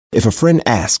If a friend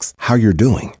asks how you're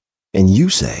doing, and you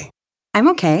say, I'm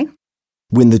okay.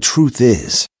 When the truth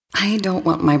is, I don't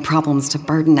want my problems to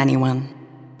burden anyone.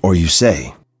 Or you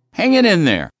say, hang it in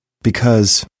there.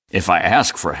 Because if I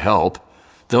ask for help,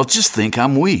 they'll just think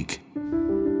I'm weak.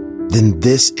 Then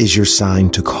this is your sign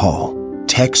to call,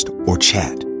 text, or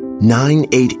chat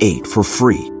 988 for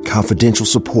free, confidential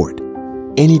support.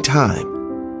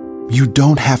 Anytime. You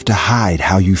don't have to hide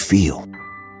how you feel.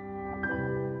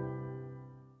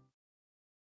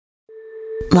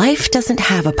 Life doesn't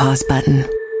have a pause button.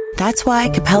 That's why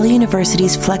Capella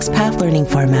University's FlexPath learning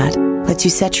format lets you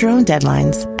set your own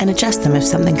deadlines and adjust them if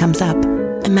something comes up.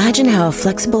 Imagine how a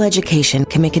flexible education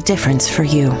can make a difference for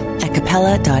you at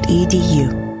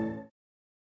capella.edu.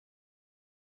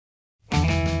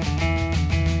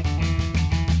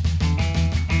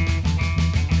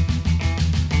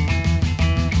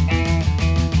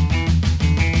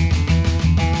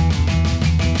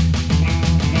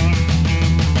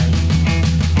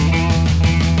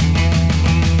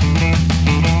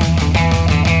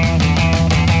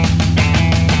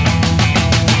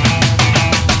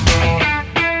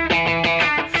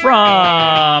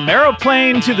 From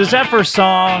Aeroplane to the Zephyr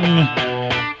Song,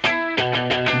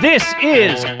 this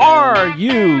is Are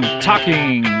You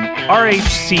Talking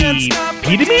RHC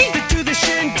Epitome?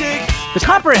 The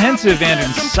comprehensive and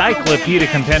encyclopedic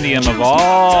compendium of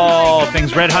all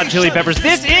things Red Hot Chili Peppers.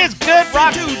 This is good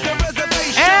rock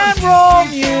and roll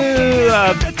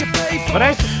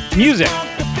music.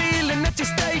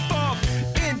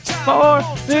 For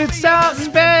the sounds,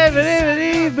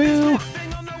 baby.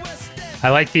 I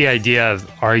like the idea of,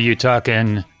 are you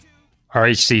talking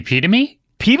RHCP to me?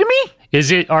 P to me?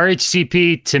 Is it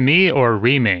RHCP to me or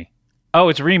re-me? Oh,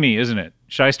 it's re-me, isn't it?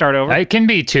 Should I start over? It can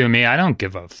be to me. I don't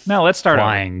give a No, let's start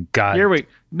flying over. God.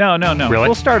 No. Really?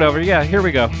 We'll start over. Yeah, here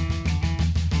we go.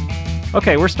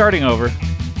 Okay, we're starting over.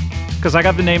 Because I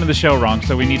got the name of the show wrong,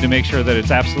 so we need to make sure that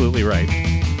it's absolutely right.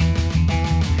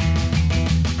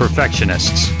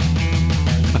 Perfectionists.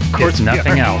 Of course, if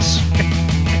nothing else.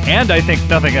 And I think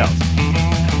nothing else.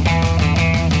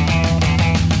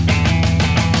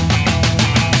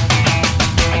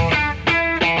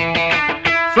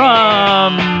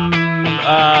 From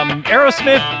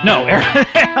Aerosmith. No,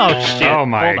 oh shit. Oh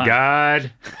my God.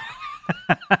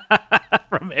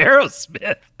 From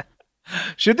Aerosmith.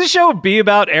 Should the show be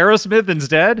about Aerosmith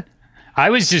instead? I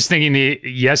was just thinking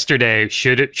yesterday,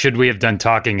 should we have done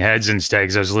Talking Heads instead?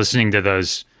 Because I was listening to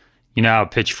those, you know how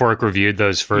Pitchfork reviewed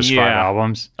those first 5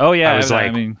 albums? Oh, yeah. I was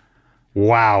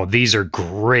wow, these are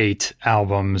great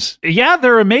albums. Yeah,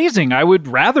 they're amazing. I would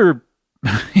rather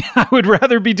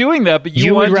be doing that, but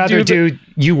you would wanted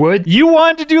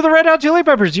to do the Red Hot Chili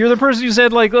Peppers. You're the person who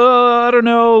said, like, oh, I don't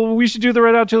know, we should do the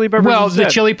Red Hot Chili Peppers. Well, instead.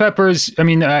 the Chili Peppers, I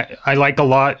mean, I like a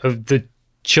lot of the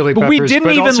Chili Peppers, but we didn't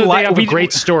but even also like. They have a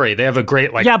great story. They have a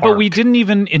great but arc. we didn't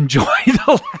even enjoy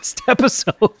the last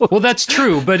episode. Well, that's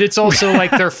true, but it's also like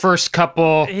their first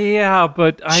couple. Yeah,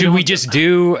 but should we just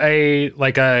do a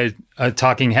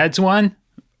Talking Heads one?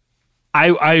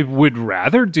 I would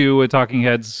rather do a Talking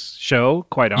Heads show.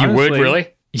 Quite honestly, you would really?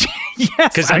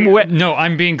 Yes, because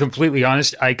I'm being completely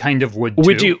honest. I kind of would.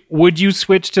 Would you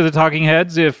switch to the Talking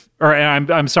Heads if? Or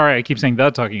I'm sorry, I keep saying the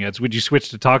Talking Heads. Would you switch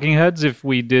to Talking Heads if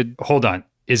we did? Hold on.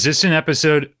 Is this an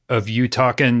episode of you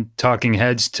talking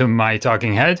Heads to my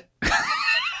talking head?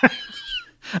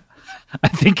 I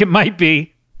think it might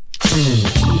be.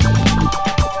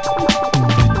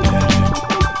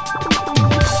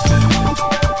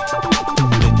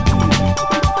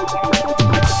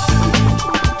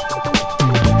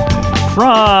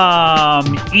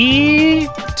 From E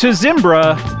to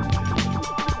Zimbra,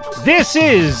 this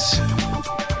is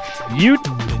you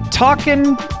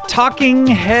talking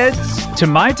heads to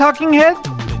my talking head?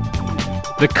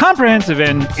 The comprehensive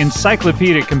and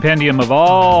encyclopedic compendium of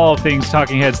all things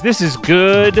talking heads. This is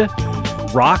good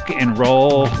rock and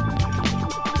roll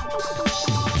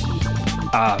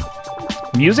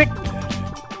music.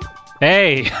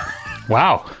 Hey.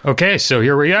 Wow. Okay, so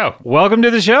here we go. Welcome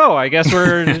to the show. I guess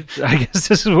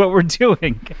this is what we're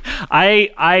doing.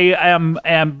 I'm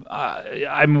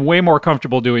way more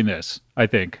comfortable doing this, I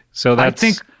think. So I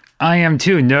think I am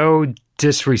too. No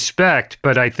disrespect,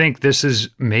 but I think this is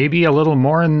maybe a little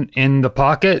more in the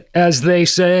pocket, as they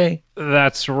say.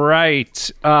 That's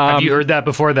right. Have you heard that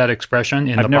before, that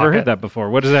expression? I've never heard that before.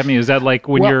 What does that mean? Is that like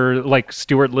when you're like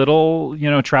Stuart Little,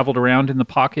 traveled around in the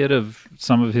pocket of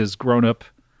some of his grown-up...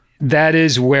 That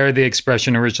is where the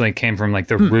expression originally came from. Like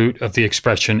the root of the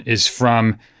expression is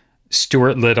from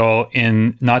Stuart Little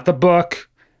in not the book,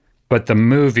 but the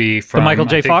movie from the Michael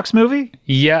J. Fox movie.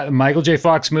 Yeah, the Michael J.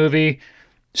 Fox movie.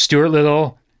 Stuart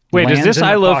Little. Wait, is this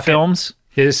I Love Films?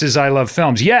 This is I Love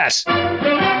Films. Yes. Hey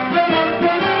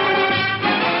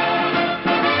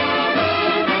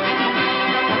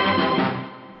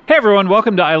everyone,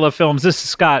 welcome to I Love Films. This is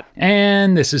Scott.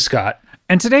 And this is Scott.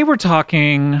 And today we're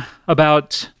talking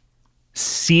about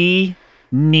cinema.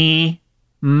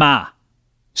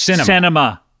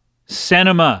 Cinema.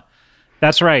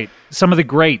 That's right. Some of the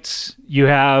greats. You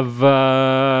have, I'm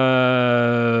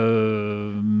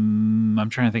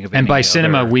trying to think of any And by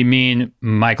cinema, other... we mean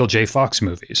Michael J. Fox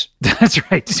movies. That's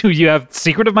right. So you have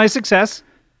Secret of My Success,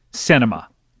 cinema.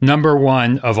 Number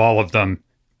one of all of them,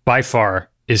 by far,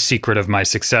 is Secret of My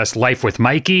Success. Life with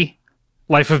Mikey.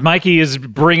 Life of Mikey is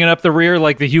bringing up the rear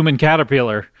like the human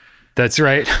caterpillar. That's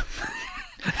right.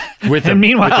 With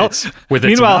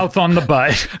its mouth on the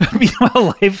butt.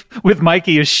 Meanwhile, Life with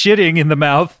Mikey is shitting in the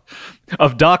mouth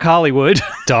of Doc Hollywood.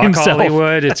 Doc himself.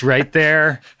 Hollywood, it's right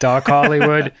there. Doc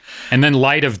Hollywood. And then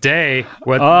Light of Day,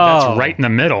 that's right in the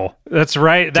middle. That's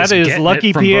right. That Just is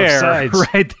Lucky Pierre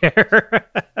right there.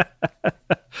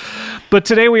 But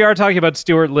today we are talking about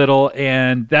Stuart Little,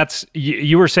 and that's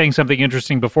you were saying something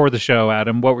interesting before the show,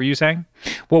 Adam. What were you saying?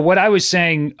 Well, what I was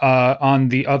saying on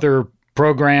the other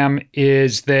program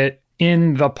is that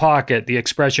in the pocket, the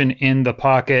expression in the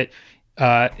pocket,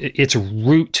 its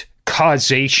root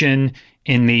causation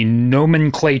in the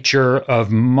nomenclature of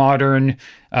modern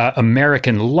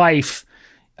American life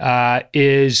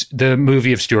is the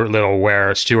movie of Stuart Little,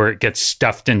 where Stuart gets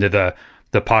stuffed into the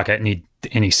pocket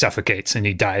and he suffocates and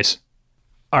he dies.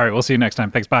 All right, we'll see you next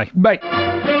time. Thanks. Bye. Bye.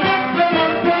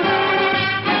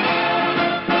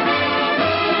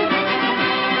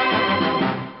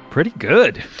 Pretty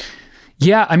good.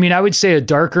 Yeah, I mean, I would say a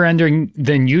darker ending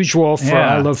than usual for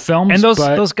I Love Films. And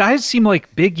those guys seem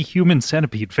like big Human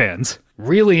Centipede fans.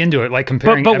 Really into it, like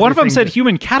comparing. But one of them said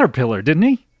Human Caterpillar, didn't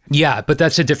he? Yeah, but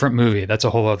that's a different movie. That's a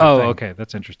whole other thing. Oh, okay.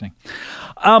 That's interesting.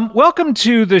 Welcome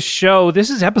to the show. This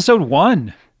is episode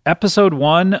 1. Episode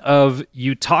 1 of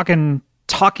you talking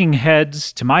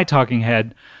heads to my talking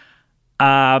head.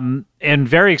 And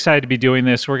very excited to be doing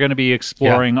this. We're going to be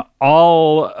exploring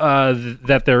all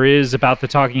that there is about the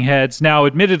Talking Heads. Now,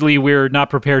 admittedly, we're not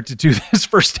prepared to do this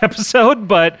first episode,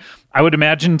 but I would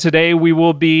imagine today we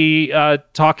will be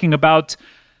talking about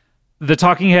the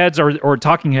Talking Heads, or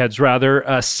Talking Heads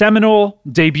rather, seminal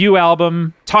debut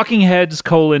album, Talking Heads: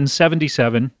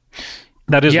 77.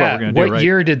 That is what we're going to do, right? What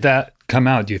year did that come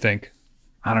out, do you think?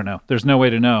 I don't know. There's no way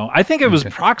to know. I think it was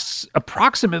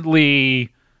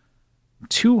approximately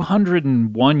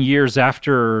 201 years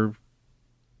after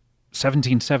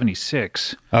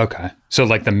 1776. Okay. So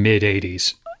like the mid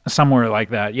 80s. Somewhere like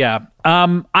that, yeah.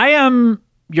 I am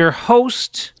your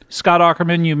host, Scott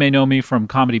Aukerman. You may know me from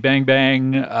Comedy Bang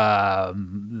Bang,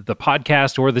 the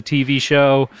podcast or the TV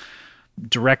show,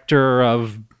 director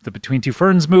of the Between Two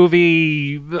Ferns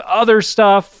movie, other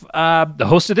stuff. The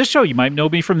host of this show, you might know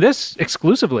me from this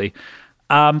exclusively.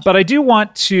 But I do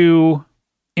want to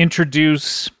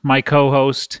introduce my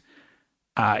co-host.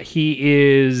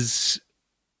 He's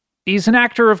an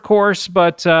actor, of course,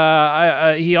 but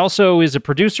he also is a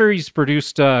producer. He's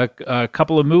produced a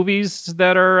couple of movies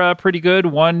that are pretty good.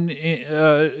 One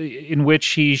in which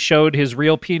he showed his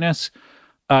real penis,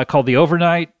 called The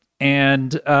Overnight.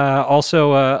 And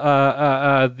also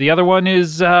the other one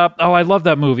is, I love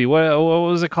that movie. What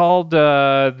was it called?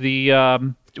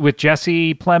 With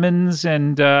Jesse Plemons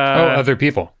and... Other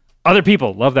People. Other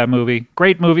People. Love that movie.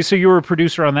 Great movie. So you were a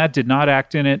producer on that, did not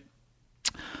act in it.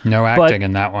 No acting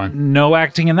in that one. No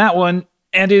acting in that one.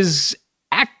 And is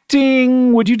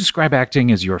acting, would you describe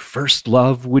acting as your first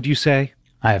love, would you say?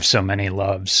 I have so many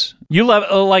loves. You love,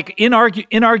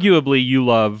 inarguably, you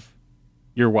love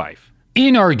your wife.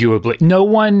 Inarguably. No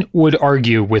one would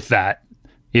argue with that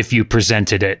if you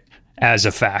presented it as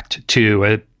a fact to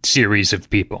a series of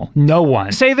people. No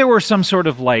one. Say there were some sort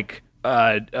of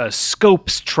a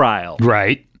Scopes trial.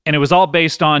 Right. And it was all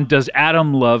based on, does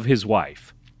Adam love his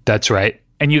wife? That's right.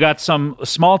 And you got some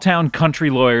small town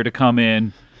country lawyer to come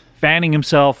in, fanning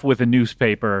himself with a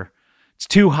newspaper. It's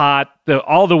too hot.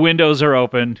 All the windows are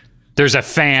open. There's a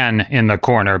fan in the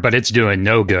corner, but it's doing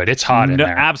no good. It's hot in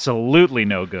there. Absolutely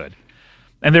no good.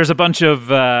 And there's a bunch of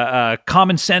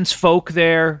common sense folk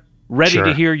there, ready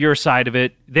to hear your side of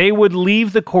it. They would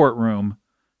leave the courtroom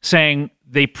saying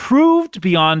they proved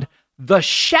beyond the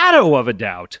shadow of a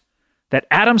doubt that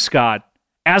Adam Scott,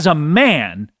 as a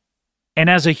man and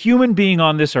as a human being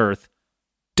on this earth,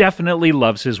 definitely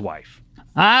loves his wife.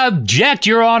 I object,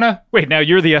 Your Honor. Wait, now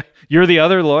you're the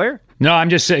other lawyer? No, I'm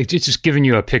just saying, it's just giving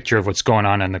you a picture of what's going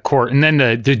on in the court. And then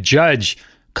the judge,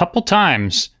 a couple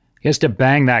times, He has to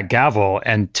bang that gavel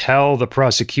and tell the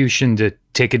prosecution to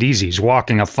take it easy. He's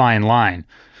walking a fine line.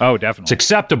 Oh, definitely. It's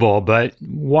acceptable, but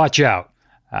watch out.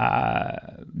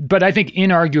 But I think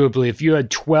inarguably, if you had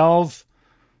 12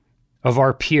 of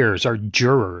our peers, our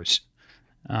jurors,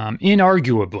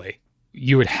 inarguably,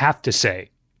 you would have to say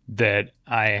that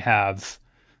I have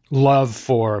love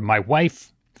for my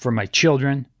wife, for my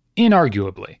children,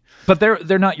 inarguably. But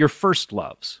they're not your first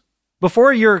loves.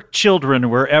 Before your children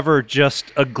were ever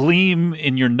just a gleam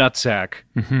in your nutsack,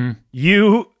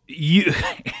 you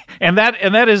and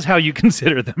that is how you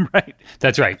consider them, right?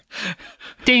 That's right.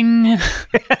 Ding.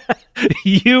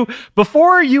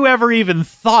 Before you ever even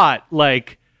thought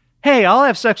like, hey, I'll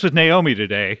have sex with Naomi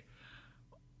today,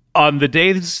 on the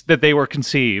days that they were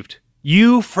conceived,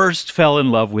 you first fell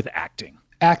in love with acting.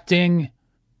 Acting.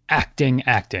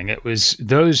 It was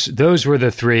those were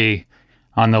the three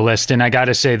on the list. And I got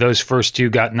to say, those first two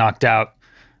got knocked out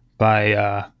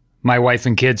by my wife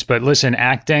and kids. But listen,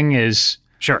 acting is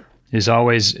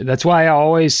always, that's why I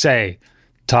always say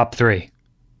top three.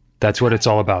 That's what it's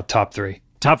all about, top three.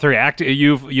 Top three.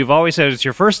 You've always said it's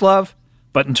your first love,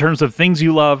 but in terms of things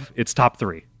you love, it's top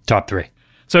three. Top three.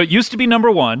 So it used to be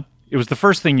number one. It was the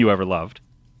first thing you ever loved.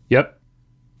 Yep.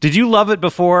 Did you love it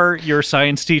before your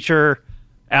science teacher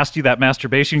asked you that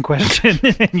masturbation question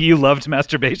and you loved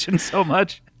masturbation so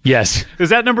much? Yes. Is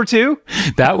that number two?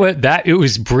 It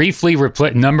was briefly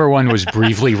replaced. Number one was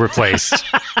briefly replaced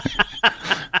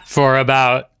for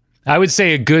about, I would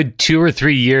say, a good 2 or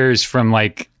 3 years from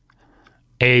like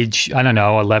age, I don't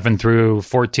know, 11 through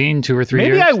 14, 2 or 3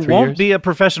 years. Maybe I won't be a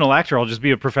professional actor. I'll just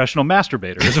be a professional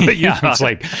masturbator. Is what you thought. It's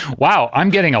like, wow,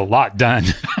 I'm getting a lot done.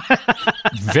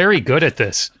 Very good at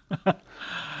this.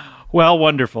 Well,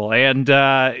 wonderful. And,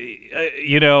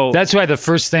 that's why the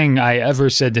first thing I ever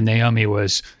said to Naomi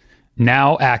was,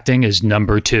 now acting is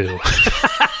number two.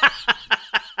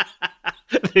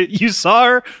 You saw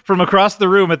her from across the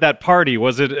room at that party.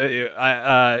 Was it?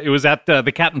 It was at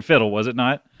the Cat and Fiddle, was it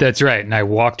not? That's right. And I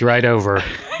walked right over,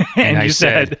 and I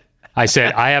said, I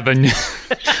have a new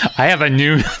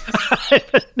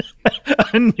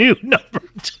a new number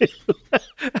two.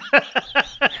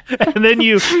 And then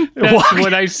that's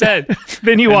what I said.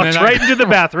 Then you walked right into the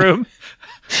bathroom.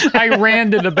 I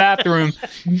ran to the bathroom,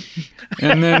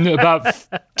 and then about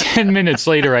 10 minutes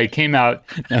later, I came out.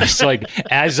 And I was like,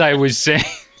 as I was saying,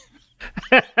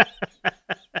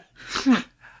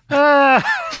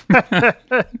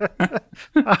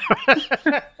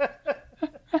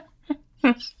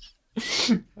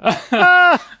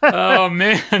 oh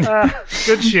man,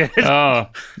 good shit. Oh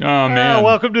man,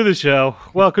 welcome to the show.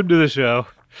 Welcome to the show.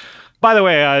 By the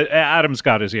way, Adam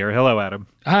Scott is here. Hello, Adam.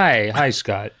 Hi,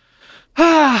 Scott.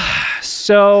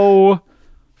 So,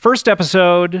 first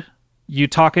episode, you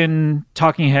talking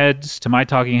heads to my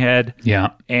talking head. Yeah.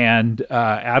 And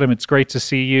Adam, it's great to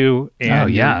see you.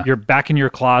 And you're back in your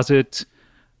closet,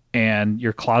 and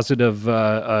your closet of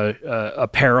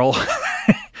apparel.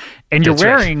 And you're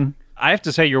wearing, I have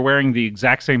to say, you're wearing the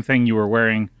exact same thing you were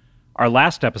wearing our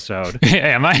last episode.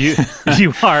 Am I?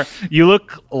 You are. You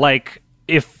look like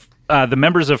if the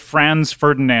members of Franz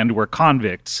Ferdinand were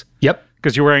convicts. Yep.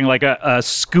 Because you're wearing like a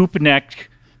scoop neck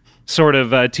sort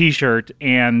of t-shirt,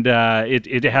 and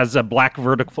it has a black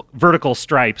vertical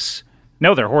stripes.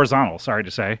 No, they're horizontal. Sorry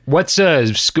to say. What's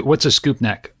a scoop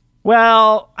neck?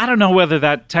 Well, I don't know whether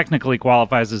that technically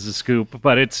qualifies as a scoop,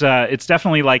 but it's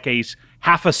definitely like a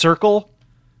half a circle.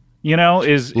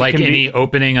 Is like any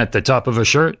opening at the top of a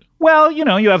shirt. Well,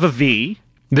 you have a V.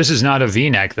 This is not a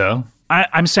V-neck, though.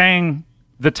 I'm saying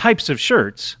the types of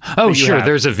shirts. Oh, sure.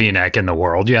 There's a V-neck in the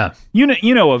world. Yeah.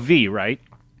 You know a V, right?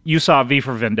 You saw V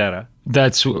for Vendetta.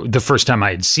 That's the first time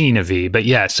I had seen a V. But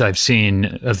yes, I've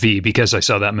seen a V because I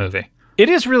saw that movie. It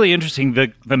is really interesting.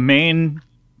 The main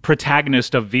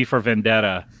protagonist of V for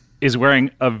Vendetta is wearing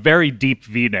a very deep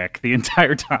V-neck the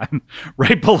entire time,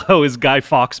 right below his Guy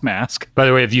Fawkes mask. By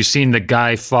the way, have you seen the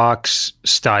Guy Fawkes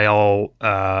style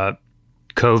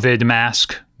COVID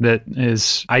mask that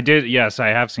is? I did. Yes, I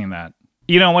have seen that.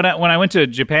 When I went to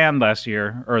Japan last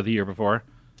year or the year before,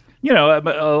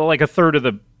 like a third of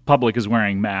the public is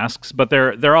wearing masks, but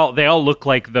they all look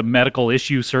like the medical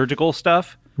issue surgical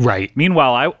stuff. Right.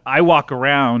 Meanwhile, I walk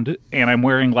around and I'm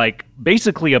wearing like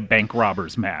basically a bank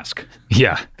robber's mask.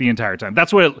 Yeah. The entire time.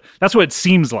 That's what it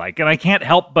seems like, and I can't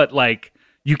help but like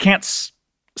you can't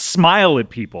smile at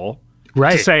people,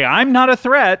 right? To say I'm not a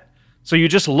threat, so you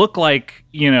just look like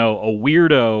a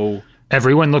weirdo.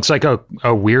 Everyone looks like a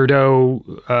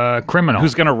weirdo criminal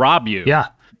who's going to rob you. Yeah.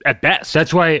 At best.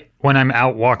 That's why when I'm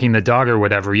out walking the dog or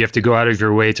whatever, you have to go out of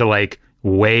your way to like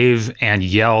wave and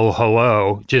yell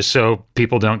hello just so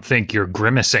people don't think you're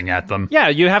grimacing at them. Yeah,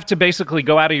 you have to basically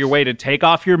go out of your way to take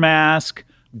off your mask,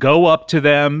 go up to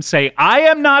them, say, I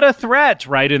am not a threat,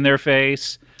 right in their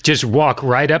face. Just walk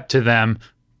right up to them,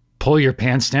 pull your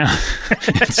pants down,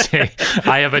 and say,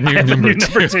 I have a new number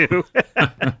two.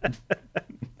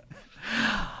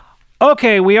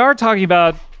 Okay, we are talking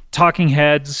about Talking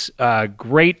Heads,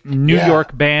 great New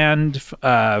York band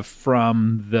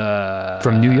from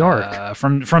New York.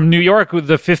 From New York, with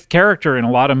the fifth character in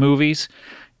a lot of movies.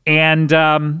 And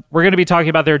we're going to be talking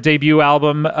about their debut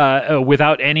album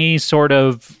without any sort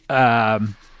of prep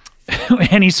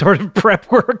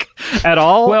work at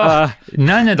all. Well,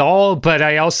 none at all. But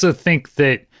I also think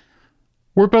that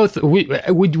we're both.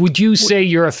 Would you say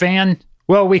you're a fan?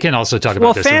 Well, we can also talk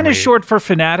about this. Well, fan is short for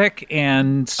fanatic,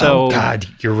 and so. Oh God,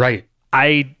 you're right.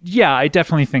 I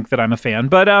definitely think that I'm a fan,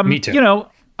 but me too. You know,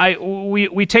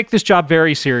 we take this job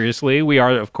very seriously. We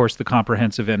are, of course, the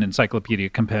comprehensive and encyclopedia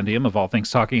compendium of all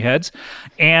things Talking Heads,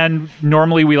 and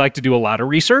normally we like to do a lot of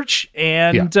research.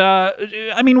 And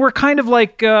I mean, we're kind of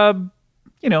like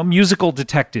musical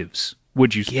detectives.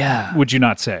 Would you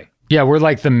not say? Yeah, we're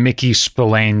like the Mickey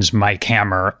Spillane's Mike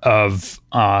Hammer of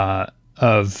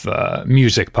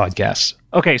music podcasts.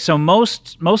 Okay, so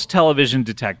most television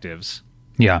detectives,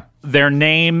 their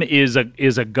name is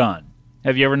a gun.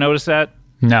 Have you ever noticed that?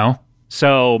 No.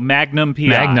 So Magnum PI.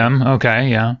 Magnum, okay,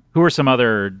 yeah. Who are some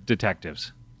other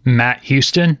detectives? Matt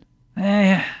Houston?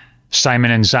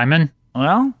 Simon and Simon?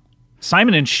 Well,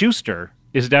 Simon and Schuster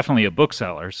is definitely a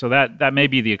bookseller, so that may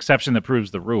be the exception that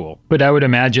proves the rule. But I would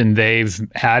imagine they've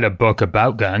had a book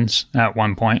about guns at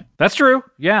one point. That's true,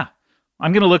 yeah.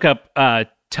 I'm going to look up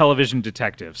television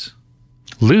detectives.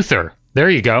 Luther. There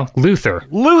you go. Luther.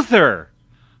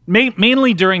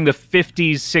 Mainly during the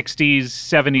 50s, 60s,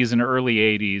 70s, and early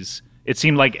 80s, it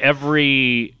seemed like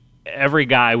every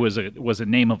guy was a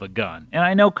name of a gun. And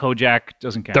I know Kojak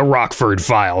doesn't count. The Rockford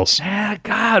Files.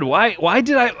 God, why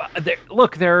did I...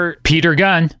 Look, they're... Peter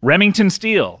Gunn. Remington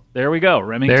Steele. There we go.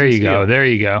 Remington Steele. There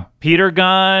you go. Peter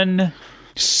Gunn.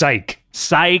 Psych.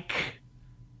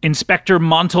 Inspector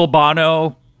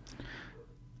Montalbano.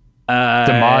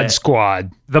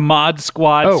 The Mod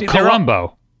Squad. Oh, see,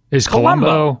 Columbo. Is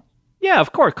Columbo? Yeah,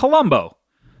 of course. Columbo.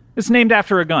 It's named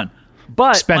after a gun.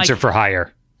 But Spencer for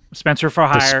Hire.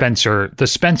 The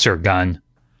Spencer gun.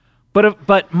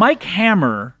 But Mike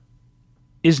Hammer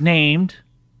is named,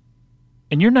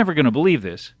 and you're never going to believe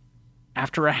this,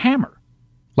 after a hammer.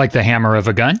 Like the hammer of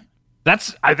a gun?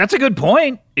 That's a good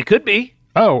point. It could be.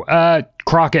 Oh,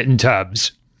 Crockett and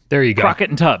Tubbs. There you go. Crockett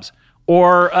and Tubbs.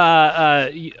 Or,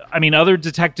 other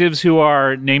detectives who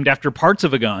are named after parts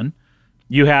of a gun.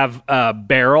 You have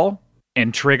barrel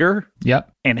and trigger.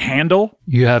 Yep. And handle.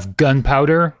 You have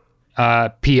gunpowder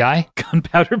PI.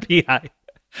 Gunpowder PI.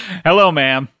 Hello,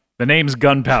 ma'am. The name's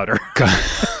Gunpowder.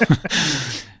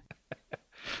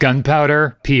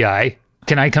 Gunpowder PI.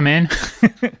 Can I come in?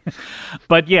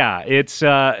 But yeah, it's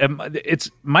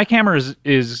Mike Hammer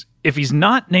is if he's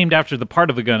not named after the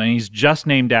part of the gun and he's just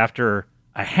named after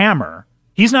a hammer,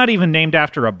 he's not even named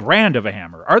after a brand of a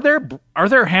hammer. Are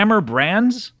there hammer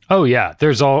brands? Oh yeah,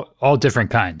 there's all different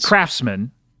kinds.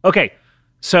 Craftsman. Okay,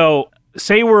 so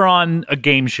say we're on a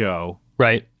game show,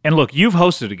 right? And look, you've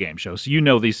hosted a game show, so you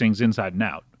know these things inside and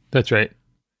out. That's right.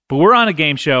 But we're on a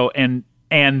game show, and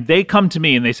they come to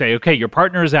me and they say, "Okay, your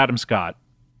partner is Adam Scott.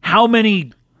 How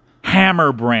many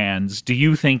hammer brands do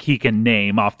you think he can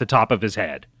name off the top of his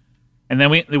head?" And then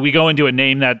we go into a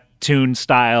name that tune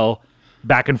style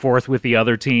back and forth with the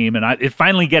other team, and it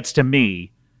finally gets to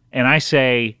me, and I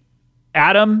say,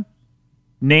 Adam,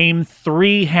 name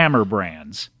 3 hammer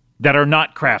brands that are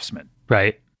not Craftsman.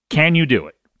 Right. Can you do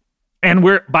it? And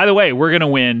by the way, we're going to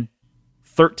win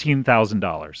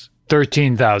 $13,000.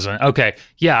 $13,000. Okay.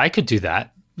 Yeah, I could do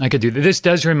that. This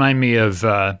does remind me of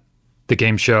the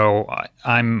game show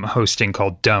I'm hosting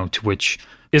called Don't, which...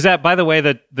 Is that, by the way,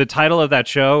 the title of that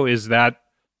show, is that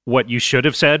what you should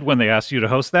have said when they asked you to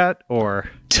host that? Or...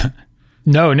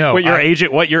 No.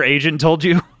 What your agent told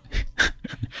you?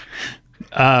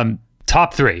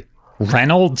 Top 3.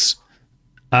 Reynolds,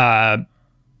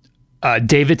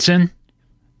 Davidson,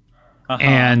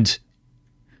 and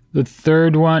the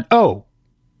third one,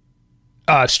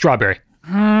 Strawberry.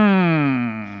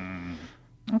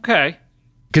 Okay.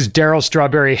 Because Daryl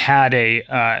Strawberry had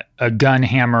a gun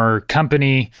hammer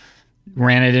company,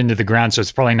 ran it into the ground, so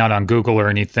it's probably not on Google or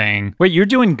anything. Wait, you're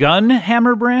doing gun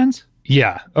hammer brands?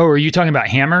 Yeah. Oh, are you talking about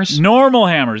hammers? Normal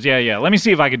hammers. Yeah. Let me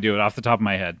see if I can do it off the top of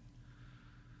my head.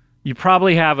 You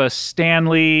probably have a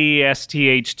Stanley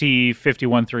STHT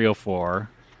 51304.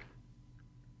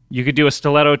 You could do a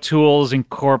Stiletto Tools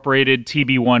Incorporated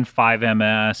TB1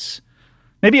 5MS.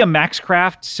 Maybe a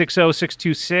Maxcraft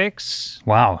 60626.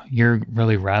 Wow, you're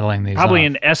really rattling these Probably off.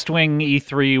 an Estwing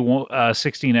E3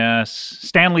 16S.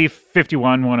 Stanley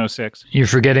 51106. You're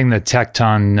forgetting the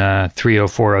Tecton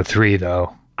 30403,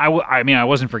 though. I mean, I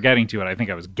wasn't forgetting to it. I think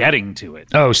I was getting to it.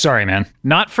 Oh, sorry, man.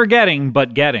 Not forgetting,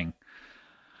 but getting.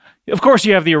 Of course,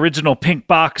 you have the original pink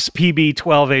box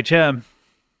PB12HM.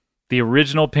 The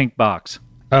original pink box.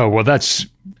 Oh, well, that's,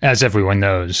 as everyone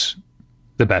knows,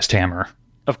 the best hammer.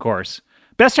 Of course.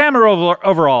 Best hammer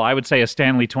overall, I would say a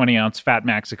Stanley 20-ounce Fat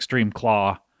Max Extreme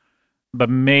Claw. But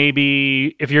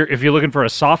maybe if you're looking for a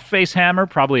soft face hammer,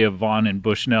 probably a Vaughan and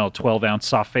Bushnell 12-ounce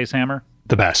soft face hammer.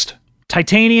 The best.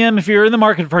 Titanium, if you're in the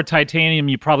market for titanium,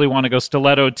 you probably want to go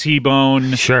Stiletto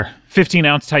T-Bone. Sure.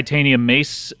 15-ounce titanium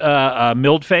mace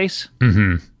milled face.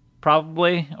 Mm-hmm.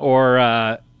 Probably.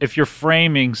 Or if you're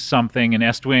framing something, an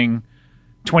Estwing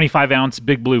 25-ounce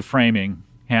Big Blue framing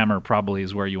hammer probably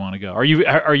is where you want to go. Are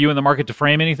you in the market to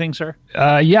frame anything, sir?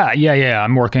 Yeah.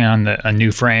 I'm working on a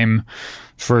new frame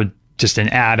for just an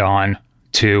add-on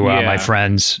to my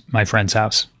friend's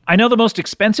house. I know the most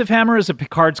expensive hammer is a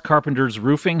Picard's Carpenter's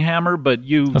roofing hammer, but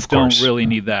you don't really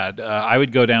need that. I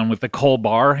would go down with the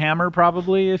Colbar hammer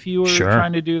probably if you were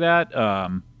trying to do that.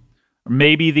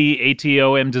 Maybe the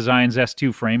ATOM Designs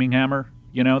S2 framing hammer.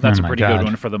 You know, that's a pretty good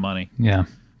one for the money. Yeah.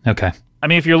 Okay. I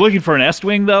mean, if you're looking for an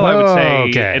Estwing, though, I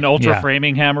would say an ultra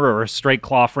framing hammer or a straight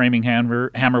claw framing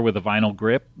hammer with a vinyl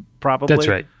grip, probably. That's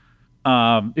right.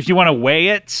 If you want to weigh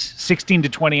it, 16 to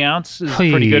 20 ounce is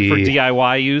pretty good for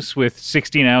DIY use, with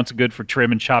 16 ounce good for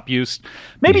trim and chop use.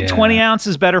 Maybe 20 ounce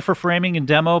is better for framing and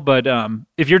demo, but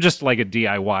if you're just like a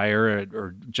DIYer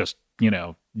or just,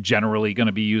 generally going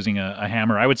to be using a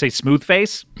hammer, I would say smooth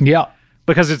face. Yeah.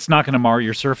 Because it's not going to mar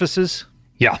your surfaces.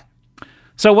 Yeah.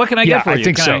 So what can I get for you? I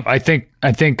think so. I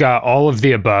think all of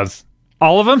the above.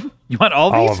 All of them? You want all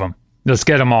these? All of them. Let's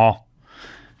get them all.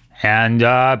 And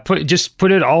put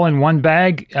it all in one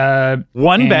bag.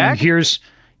 One bag? Here's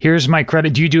my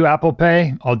credit. Do you do Apple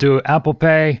Pay? I'll do Apple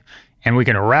Pay, and we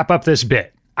can wrap up this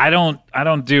bit. I don't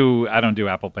do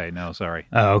Apple Pay. No, sorry.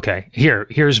 Oh, okay.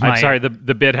 Here's my. I'm sorry. The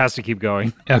bid has to keep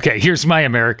going. Okay. Here's my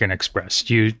American Express.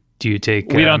 Do you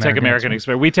take? We don't take American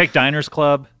Express. We take Diners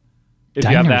Club. If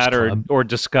you have that, or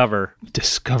Discover.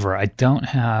 Discover. I don't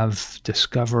have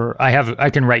Discover. I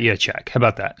can write you a check. How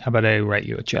about that? How about I write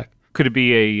you a check? Could it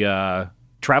be a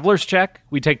traveler's check?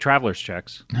 We take traveler's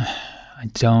checks. I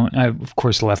don't. I, of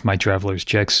course, left my traveler's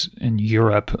checks in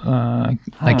Europe. I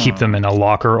keep them in a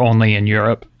locker only in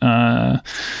Europe. I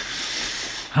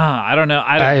don't know.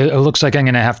 It looks like I'm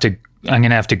gonna have to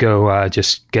go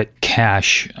just get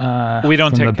cash. We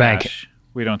don't take the cash. Bank.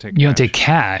 We don't take. You cash. don't take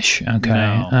cash. Okay.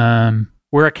 No.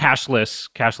 We're a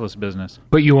cashless business.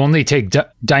 But you only take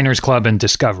Diners Club and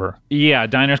Discover. Yeah,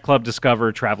 Diners Club,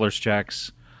 Discover, traveler's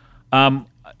checks. I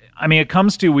mean, it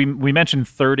comes to we mentioned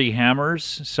 30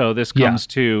 hammers, so this comes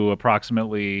to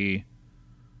approximately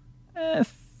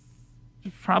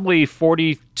probably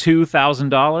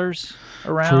 $42,000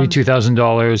 around.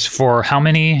 $42,000 for how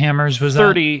many hammers was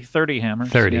that? 30 hammers.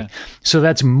 30. Yeah. So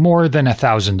that's more than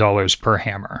 $1,000 per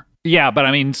hammer. Yeah, but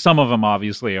I mean, some of them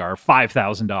obviously are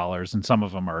 $5,000, and some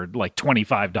of them are like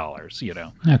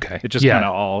 $25. Okay. It just kind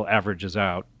of all averages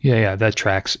out. Yeah, that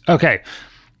tracks. Okay.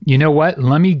 You know what?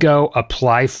 Let me go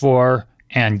apply for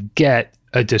and get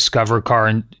a Discover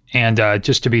car, and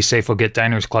just to be safe, we'll get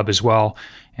Diners Club as well,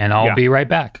 and I'll be right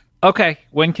back. Okay.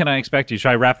 When can I expect you? Should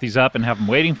I wrap these up and have them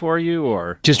waiting for you,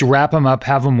 or just wrap them up,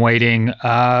 have them waiting?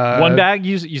 One bag?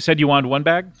 You said you wanted one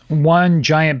bag? One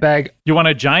giant bag. You want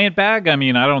a giant bag? I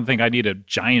mean, I don't think I need a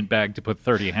giant bag to put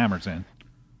 30 hammers in.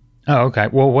 Oh, okay.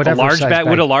 Well, whatever. A large bag?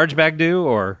 Would a large bag do?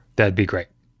 Or that'd be great.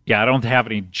 Yeah, I don't have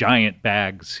any giant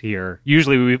bags here.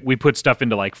 Usually we put stuff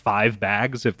into like 5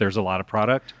 bags if there's a lot of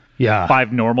product. Yeah.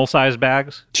 5 normal size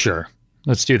bags. Sure.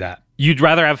 Let's do that. You'd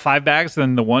rather have 5 bags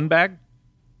than the one bag?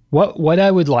 What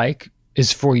I would like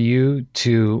is for you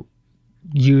to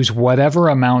use whatever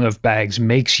amount of bags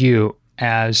makes you,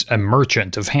 as a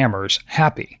merchant of hammers,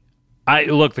 happy.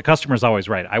 Look, the customer's always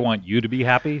right. I want you to be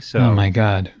happy, so oh my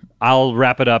God. I'll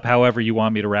wrap it up however you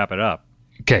want me to wrap it up.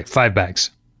 Okay, 5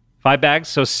 bags. 5 bags,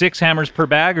 so 6 hammers per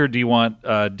bag, or do you want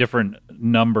a different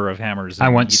number of hammers? I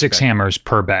want 6 hammers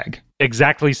per bag.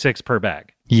 Exactly 6 per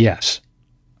bag. Yes.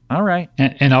 All right.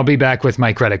 And I'll be back with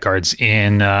my credit cards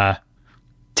in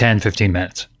 10, 15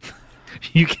 minutes.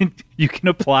 You can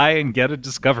apply and get a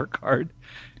Discover card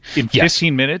in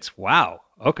 15 minutes? Wow.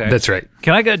 Okay. That's right.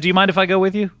 Can I go? Do you mind if I go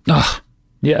with you? Oh,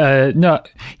 Yeah, no,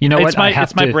 you know It's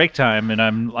what? my break time, and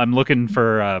I'm looking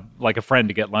for like a friend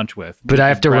to get lunch with. But I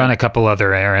have to run a couple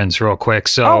other errands real quick.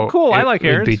 So oh, cool! I like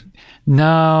errands.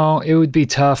 It would be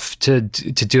tough to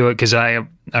do it because I'm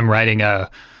riding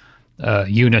a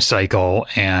unicycle,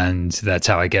 and that's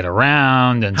how I get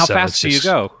around. And how so fast do you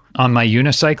go on my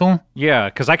unicycle? Yeah,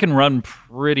 because I can run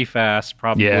pretty fast.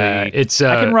 Probably. Yeah, it's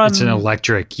an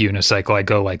electric unicycle. I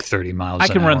go like 30 miles. I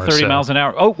can run 30 miles an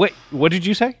hour. Oh wait, what did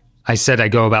you say? I said I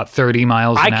go about 30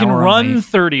 miles an hour. I can run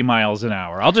 30 miles an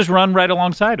hour. I'll just run right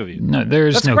alongside of you. No,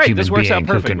 there's no human being who can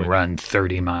perfectly. run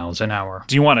 30 miles an hour.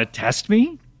 Do you want to test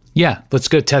me? Yeah, let's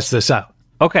go test this out.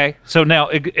 Okay, so now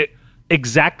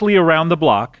exactly around the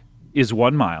block is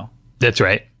 1 mile. That's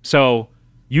right. So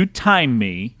you time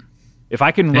me. If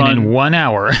I can run... And in 1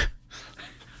 hour...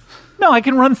 No, I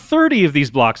can run 30 of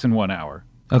these blocks in 1 hour.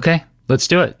 Okay, let's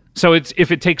do it. So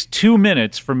if it takes 2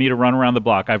 minutes for me to run around the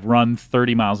block, I've run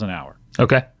 30 miles an hour.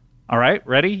 Okay. All right,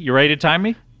 ready? You ready to time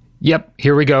me? Yep,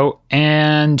 here we go.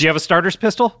 And... Do you have a starter's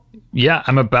pistol? Yeah,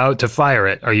 I'm about to fire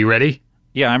it. Are you ready?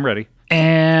 Yeah, I'm ready.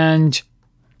 And...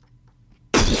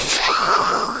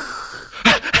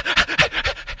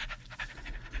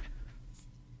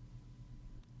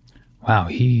 Wow,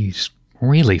 he's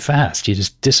really fast. He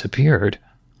just disappeared.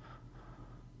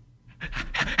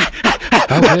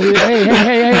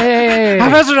 Hey. How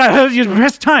fast did I? You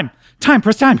press time.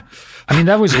 Press time. I mean,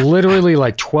 that was literally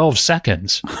like 12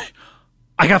 seconds.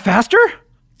 I got faster?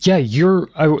 Yeah,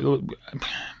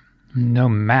 no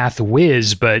math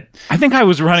whiz, but... I think I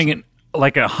was running at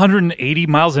like 180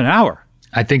 miles an hour.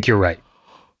 I think you're right.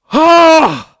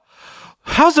 Oh!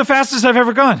 How's the fastest I've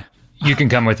ever gone? You can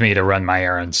come with me to run my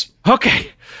errands.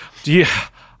 Okay.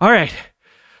 All right.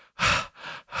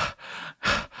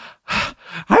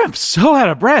 I am so out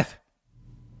of breath.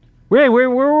 Where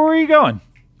are you going?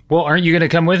 Well, aren't you going to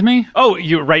come with me? Oh,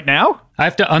 you right now? I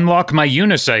have to unlock my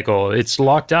unicycle. It's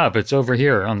locked up. It's over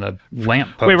here on the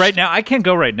lamp post. Wait, right now? I can't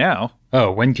go right now.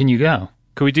 Oh, when can you go?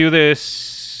 Can we do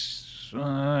this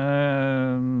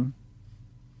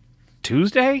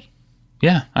Tuesday?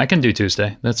 Yeah, I can do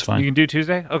Tuesday. That's fine. You can do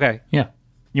Tuesday? Okay. Yeah.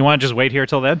 You want to just wait here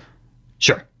till then?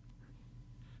 Sure.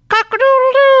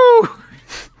 Cock-a-doodle-doo!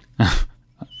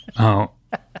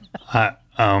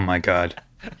 Oh my God.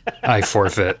 I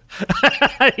forfeit.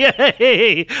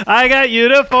 Yay! I got you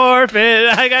to forfeit.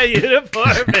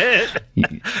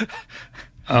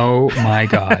 Oh my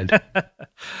God.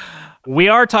 We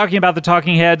are talking about the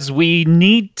Talking Heads. We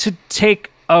need to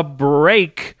take a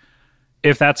break,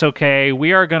 if that's okay.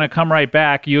 We are going to come right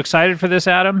back. You excited for this,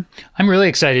 Adam? I'm really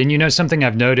excited. And you know, something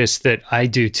I've noticed that I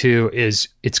do too is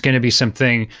it's going to be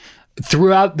something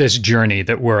throughout this journey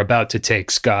that we're about to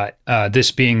take, Scott,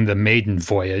 this being the maiden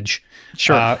voyage.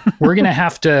 Sure. We're going to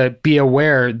have to be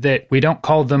aware that we don't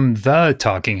call them the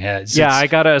Talking Heads. Yeah, I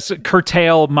got to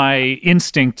curtail my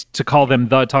instinct to call them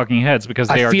the Talking Heads because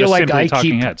they are just simply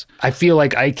Talking Heads. I feel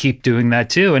like I keep doing that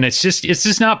too, and it's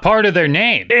just not part of their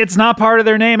name. It's not part of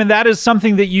their name, and that is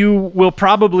something that you will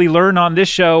probably learn on this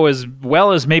show as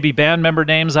well as maybe band member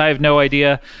names. I have no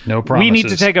idea. No promises. We need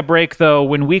to take a break, though.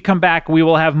 When we come back, we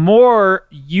will have more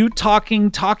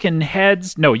talking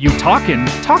heads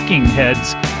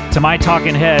to my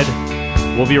talking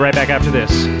head. We'll be right back after this.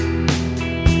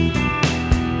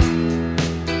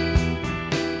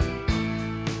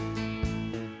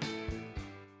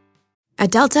 At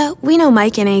Delta, we know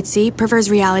Mike in 8C prefers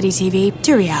reality TV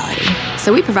to reality.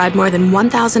 So we provide more than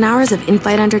 1,000 hours of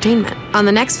in-flight entertainment. On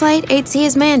the next flight, 8C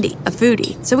is Mandy, a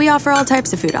foodie. So we offer all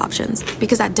types of food options.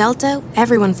 Because at Delta,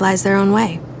 everyone flies their own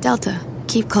way. Delta,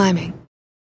 keep climbing.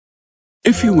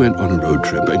 If you went on a road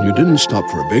trip and you didn't stop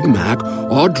for a Big Mac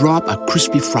or drop a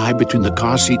crispy fry between the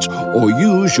car seats or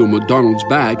use your McDonald's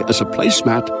bag as a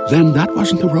placemat, then that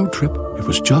wasn't a road trip. It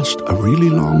was just a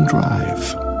really long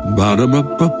drive.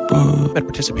 Ba-da-ba-ba-ba. At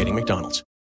participating McDonald's.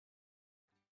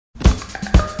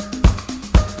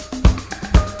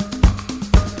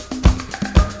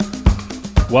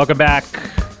 Welcome back,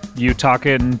 you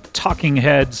talking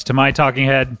heads, to my talking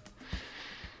head.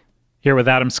 Here with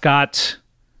Adam Scott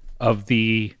of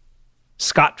the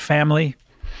Scott family.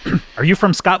 Are you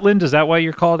from Scotland? Is that why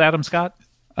you're called Adam Scott?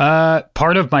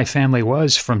 Part of my family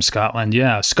was from Scotland.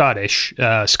 Yeah, Scottish.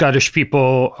 Scottish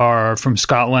people are from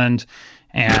Scotland,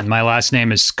 and my last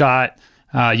name is Scott.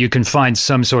 You can find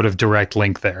some sort of direct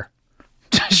link there.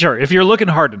 Sure, if you're looking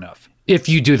hard enough. If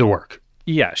you do the work.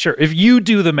 Yeah, sure. If you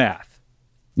do the math.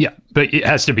 Yeah, but it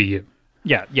has to be you.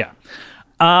 Yeah.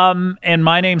 And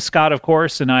my name's Scott, of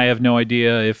course, and I have no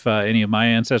idea if any of my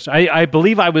ancestors... I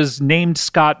believe I was named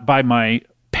Scott by my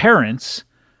parents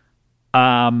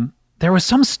there was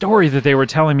some story that they were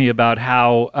telling me about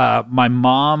how my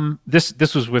mom,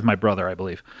 this was with my brother, I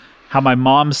believe, how my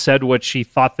mom said what she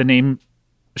thought the name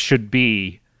should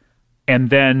be and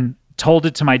then told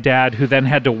it to my dad, who then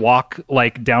had to walk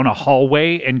like down a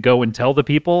hallway and go and tell the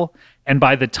people. And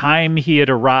by the time he had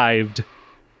arrived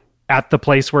at the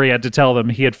place where he had to tell them,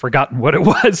 he had forgotten what it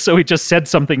was. So he just said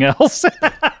something else.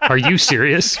 Are you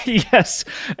serious? Yes.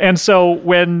 And so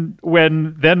when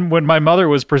my mother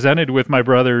was presented with my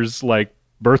brother's like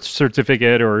birth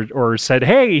certificate or said,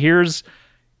 hey, here's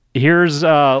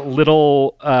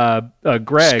little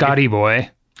Greg. Scotty boy.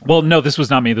 Well, no, this was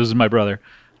not me. This was my brother.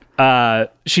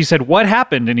 She said, what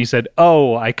happened? And he said,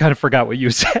 oh, I kind of forgot what you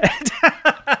said.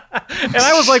 And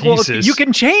I was like, well, you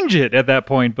can change it at that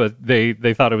point, but they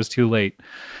thought it was too late.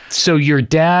 So your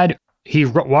dad, he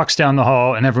walks down the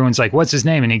hall and everyone's like, what's his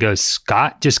name? And he goes,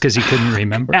 Scott, just because he couldn't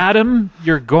remember. Adam,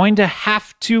 you're going to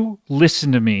have to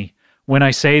listen to me when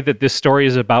I say that this story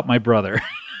is about my brother.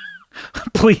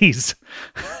 Please,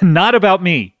 not about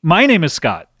me. My name is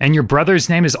Scott. And your brother's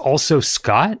name is also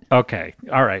Scott? Okay.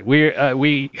 All right.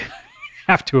 We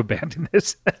have to abandon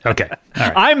this. Okay. All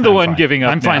right. I'm the one fine. giving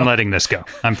up. I'm fine now. letting this go.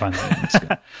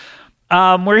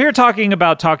 We're here talking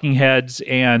about Talking Heads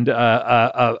and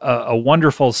a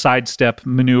wonderful sidestep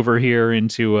maneuver here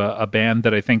into a band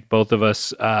that I think both of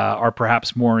us are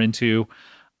perhaps more into.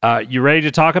 You ready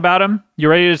to talk about them? You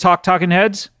ready to talk Talking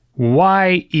Heads?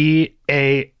 YEAH.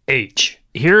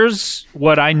 Here's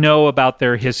what I know about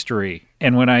their history.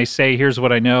 And when I say here's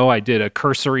what I know, I did a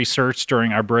cursory search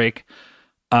during our break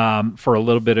for a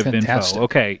little bit of Fantastic. info.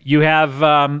 Okay, you have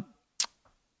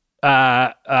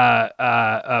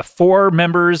 4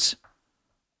 members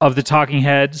of the Talking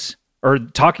Heads, or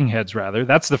Talking Heads rather.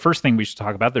 That's the first thing we should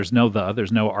talk about. There's no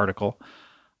article.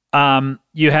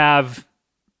 You have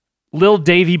Lil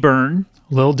Davy Byrne.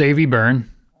 Lil Davy Byrne.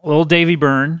 Or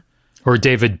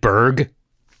David Berg.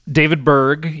 David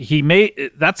Berg.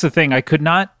 That's the thing. I could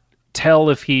not tell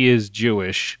if he is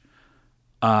Jewish.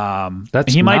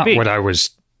 That's he not might be. what I was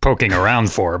poking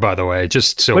around for, by the way,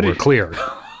 just so we're clear.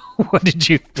 Why did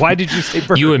you say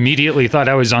Berg? You immediately thought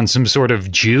I was on some sort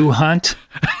of Jew hunt?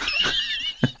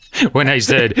 When I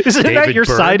said, Isn't David that your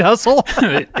Berg? side hustle?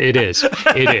 It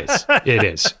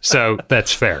is. So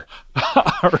that's fair.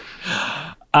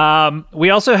 We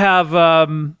also have,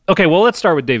 okay, well, let's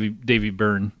start with Davy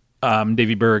Byrne.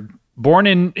 Davy Berg, born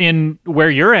in where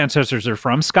your ancestors are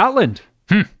from, Scotland.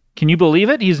 Can you believe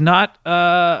it? He's not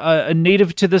a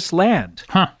native to this land.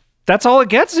 Huh. That's all it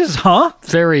gets is, huh?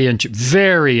 Very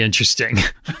interesting.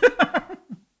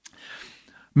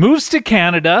 Moves to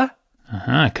Canada.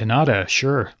 Canada,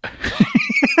 sure.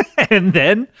 And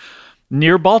then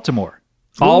near Baltimore.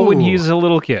 All when he's a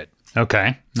little kid.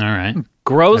 Okay. All right.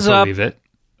 Grows I up. believe it.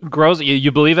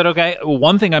 You believe it? Okay.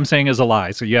 One thing I'm saying is a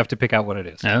lie, so you have to pick out what it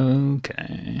is.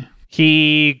 Okay.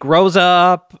 He grows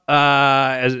up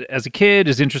as a kid,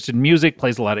 is interested in music,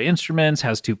 plays a lot of instruments,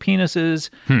 has 2 penises.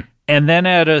 And then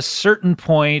at a certain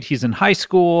point, he's in high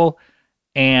school,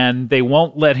 and they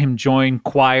won't let him join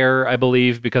choir, I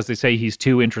believe, because they say he's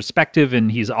too introspective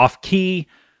and he's off key.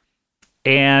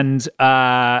 And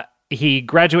he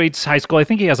graduates high school. I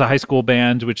think he has a high school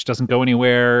band, which doesn't go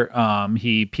anywhere.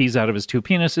 He pees out of his 2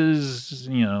 penises,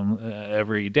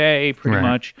 every day, pretty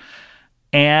much.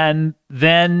 And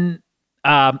then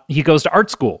he goes to art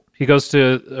school. He goes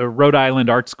to Rhode Island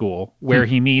Art School, where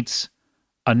he meets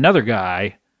another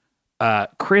guy,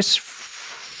 Chris.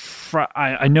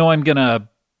 I know I'm gonna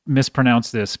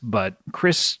mispronounce this, but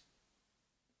Chris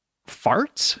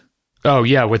Farts. Oh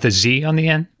yeah, with a Z on the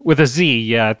end. With a Z,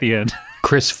 yeah, at the end.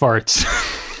 Chris Farts.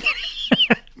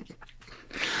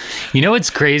 You know what's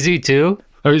crazy too?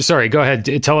 Oh, sorry, go ahead.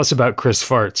 Tell us about Chris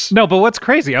Farts. No, but what's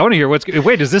crazy? I want to hear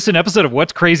wait, is this an episode of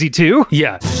What's Crazy Too?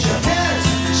 Yeah.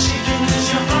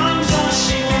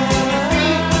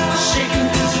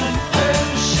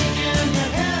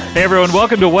 Hey everyone,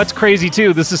 welcome to What's Crazy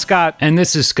Too. This is Scott. And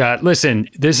this is Scott. Listen,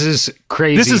 this is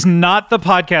crazy. This is not the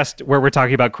podcast where we're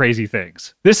talking about crazy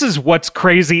things. This is what's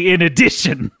crazy in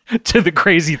addition to the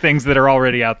crazy things that are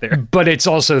already out there. But it's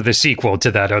also the sequel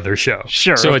to that other show.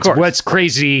 Sure, so of it's course. What's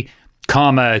Crazy,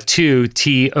 2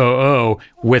 TOO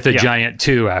with a giant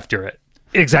 2 after it.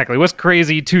 Exactly. What's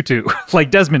Crazy Tutu, like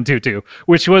Desmond Tutu,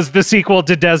 which was the sequel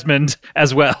to Desmond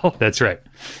as well. That's right.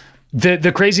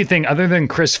 The crazy thing, other than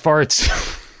Chris Farts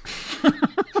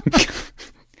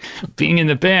being in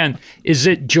the band, is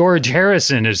that George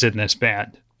Harrison is in this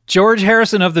band. George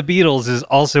Harrison of the Beatles is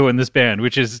also in this band,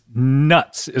 which is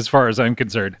nuts as far as I'm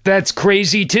concerned. That's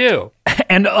crazy too.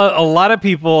 And a lot of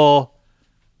people,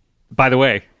 by the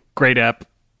way, great ep.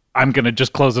 I'm going to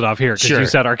just close it off here because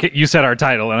you said our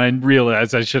title, and I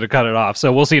realized I should have cut it off.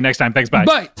 So we'll see you next time. Thanks. Bye.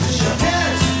 Bye.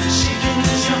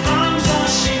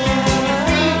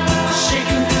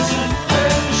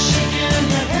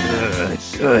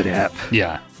 Good app.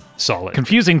 Yeah, solid.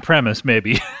 Confusing premise,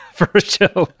 maybe, for a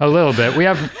show. A little bit. We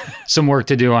have some work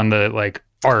to do on the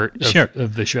art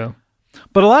of the show.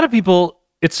 But a lot of people,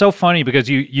 it's so funny because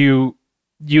you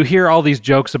hear all these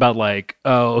jokes about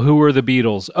who were the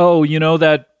Beatles? Oh,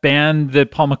 that band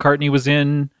that Paul McCartney was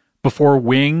in before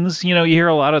Wings? You hear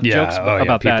a lot of jokes about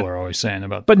that. People are always saying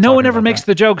about. But no one ever makes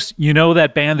the jokes.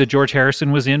 That band that George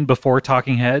Harrison was in before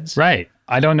Talking Heads? Right.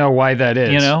 I don't know why that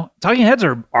is. Talking Heads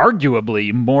are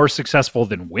arguably more successful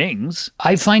than Wings.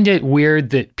 I find it weird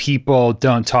that people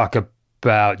don't talk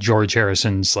about George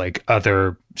Harrison's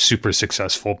other super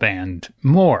successful band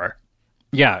more.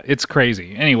 Yeah, it's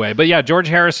crazy. Anyway, but yeah, George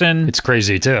Harrison. It's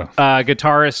crazy too.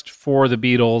 Guitarist for the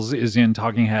Beatles is in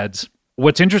Talking Heads.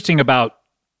 What's interesting about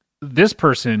this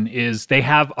person is they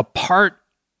have a part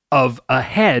of a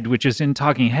head, which is in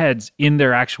Talking Heads, in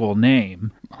their actual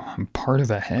name. Part of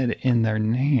a head in their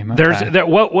name. Okay.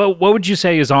 What would you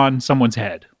say is on someone's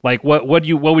head? What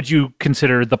would you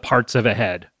consider the parts of a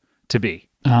head to be?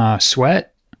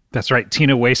 Sweat. That's right.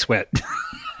 Tina Waysweat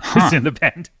is in the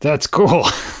band. That's cool.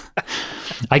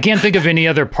 I can't think of any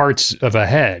other parts of a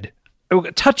head.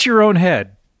 Touch your own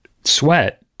head.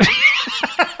 Sweat.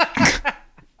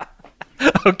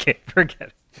 Okay, forget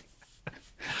it.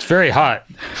 It's very hot.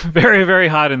 Very, very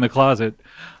hot in the closet.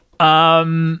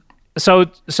 So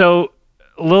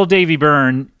Lil Davy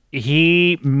Byrne,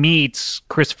 he meets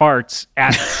Chris Farts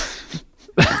at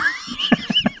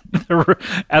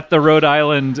the Rhode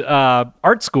Island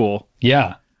art school.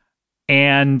 Yeah.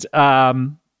 And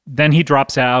then he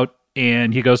drops out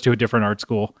and he goes to a different art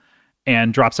school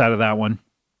and drops out of that one.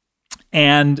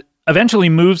 And eventually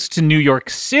moves to New York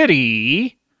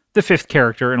City, the fifth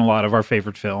character in a lot of our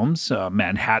favorite films.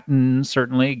 Manhattan,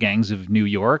 certainly. Gangs of New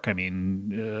York. I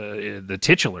mean, the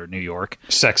titular New York.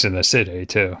 Sex in the City,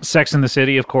 too. Sex in the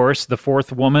City, of course. The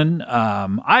Fourth Woman.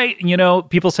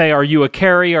 People say, are you a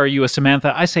Carrie? Are you a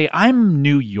Samantha? I say, I'm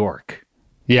New York.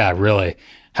 Yeah, really.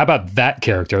 How about that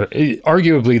character?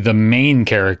 Arguably the main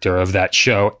character of that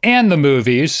show and the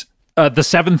movies. The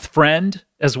seventh friend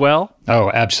as well.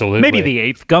 Oh, absolutely. Maybe the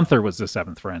eighth. Gunther was the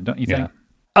seventh friend, don't you think?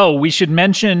 Oh, we should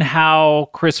mention how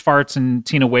Chris Farts and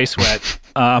Tina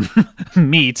Waysweat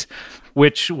meet,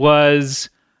 which was,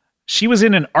 she was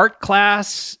in an art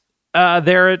class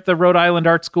there at the Rhode Island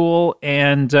Art School,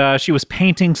 and she was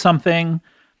painting something.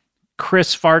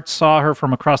 Chris Farts saw her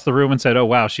from across the room and said, oh,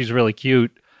 wow, she's really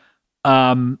cute.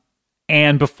 And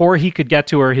before he could get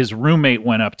to her, his roommate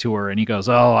went up to her and he goes,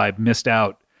 oh, I missed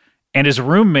out. And his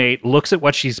roommate looks at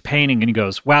what she's painting and he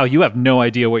goes, wow, you have no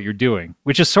idea what you're doing,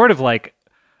 which is sort of like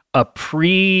a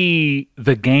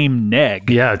the game neg.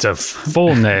 Yeah, it's a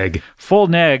full neg. Full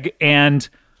neg. And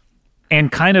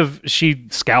kind of she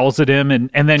scowls at him.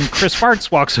 And then Chris Farts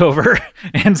walks over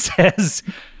and says,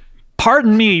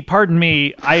 pardon me.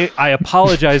 I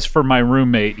apologize for my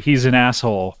roommate. He's an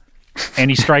asshole.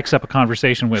 And he strikes up a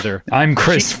conversation with her. I'm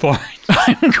Chris Farts.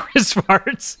 I'm Chris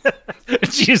Farts.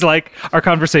 She's like, our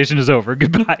conversation is over.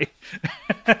 Goodbye.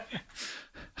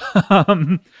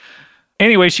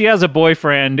 Anyway, she has a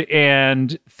boyfriend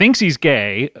and thinks he's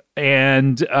gay,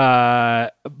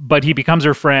 but he becomes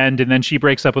her friend, and then she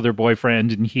breaks up with her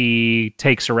boyfriend, and he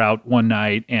takes her out one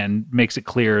night and makes it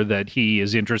clear that he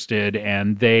is interested,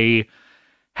 and they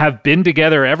have been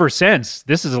together ever since.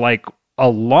 This is like a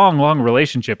long, long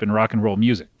relationship in rock and roll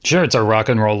music. Sure, it's a rock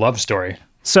and roll love story.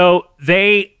 So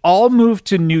they all moved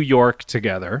to New York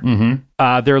together.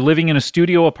 Mm-hmm. They're living in a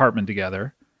studio apartment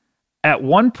together. At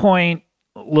one point,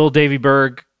 Lil Davy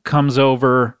Berg comes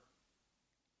over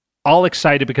all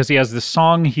excited because he has this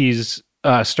song he's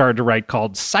started to write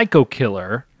called Psycho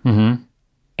Killer. Mm-hmm.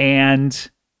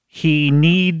 And he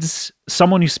needs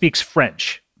someone who speaks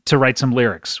French to write some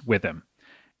lyrics with him.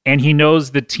 And he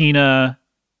knows that Tina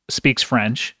speaks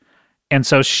French. And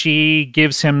so she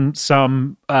gives him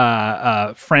some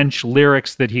French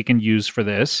lyrics that he can use for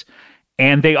this.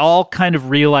 And they all kind of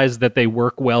realize that they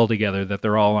work well together, that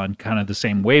they're all on kind of the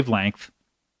same wavelength.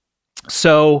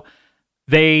 So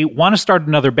they want to start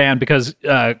another band because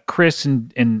Chris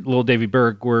and Lil Davy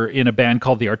Berg were in a band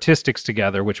called the Artistics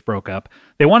together, which broke up.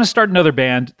 They want to start another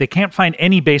band. They can't find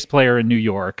any bass player in New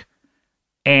York.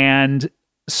 And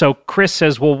so Chris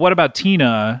says, well, what about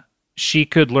Tina? She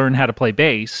could learn how to play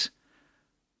bass.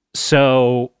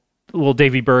 So Lil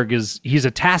Davy Berg he's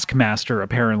a taskmaster,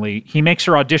 apparently. He makes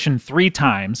her audition 3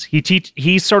 times.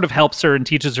 He sort of helps her and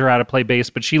teaches her how to play bass,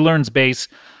 but she learns bass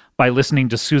by listening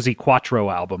to Suzi Quatro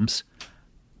albums.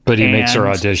 But he makes her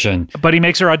audition. But he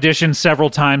makes her audition several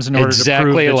times in order to prove that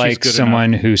exactly she's like good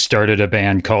someone enough. who started a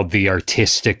band called the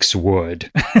Artistics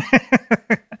would.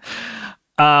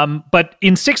 But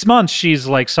in 6 months, she's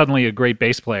like suddenly a great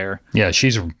bass player. Yeah,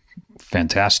 she's a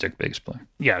fantastic bass player.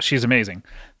 Yeah, she's amazing.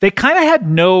 They kind of had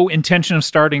no intention of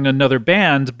starting another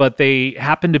band, but they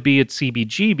happened to be at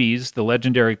CBGB's, the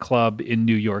legendary club in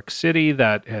New York City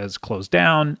that has closed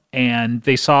down, and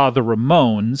they saw the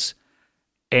Ramones,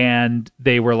 and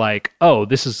they were like, oh,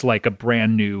 this is like a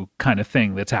brand new kind of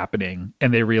thing that's happening,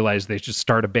 and they realized they should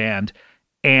start a band.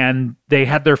 And they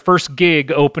had their first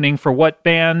gig opening for what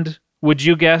band, would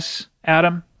you guess,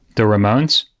 Adam? The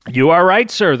Ramones? You are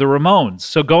right, sir. The Ramones.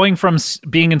 So going from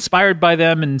being inspired by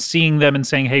them and seeing them and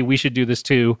saying, hey, we should do this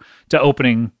too, to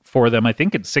opening for them, I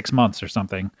think in 6 months or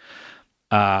something.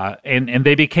 And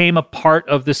they became a part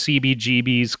of the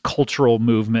CBGB's cultural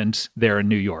movement there in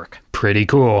New York. Pretty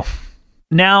cool.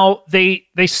 Now, they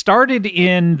started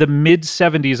in the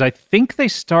mid-'70s. I think they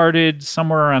started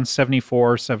somewhere around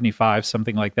 74, 75,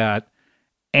 something like that.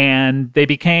 And they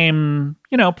became,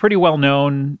 pretty well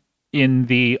known in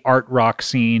the art rock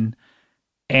scene,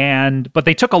 but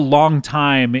they took a long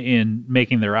time in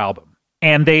making their album.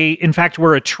 And they, in fact,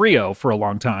 were a trio for a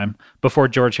long time before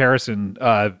George Harrison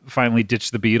finally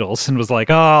ditched the Beatles and was like,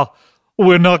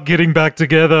 we're not getting back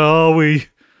together, are we?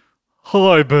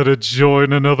 I better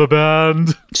join another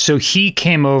band. So he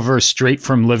came over straight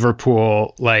from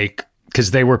Liverpool,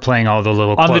 because they were playing all the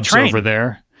little clubs over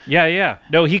there. Yeah.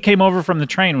 No, he came over from the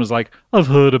train and was like, I've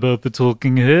heard about the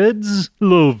Talking Heads,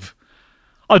 love.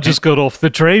 I just got off the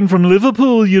train from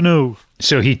Liverpool,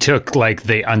 So he took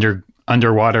the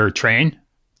underwater train?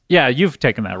 Yeah, you've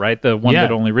taken that, right? The one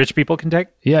that only rich people can take?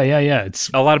 Yeah. It's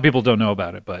a lot of people don't know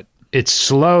about it, but it's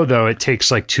slow though. It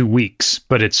takes 2 weeks,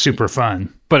 but it's super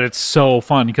fun. But it's so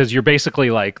fun because you're basically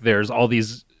there's all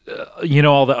these,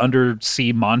 all the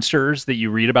undersea monsters that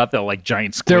you read about, the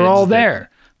giant squids. They're all there.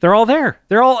 They're all there.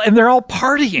 They're all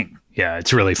partying. Yeah,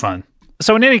 it's really fun.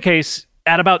 So in any case,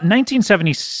 at about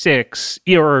 1976,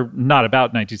 or not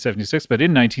about 1976, but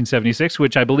in 1976,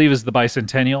 which I believe is the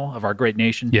bicentennial of our great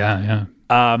nation. Yeah.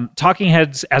 Talking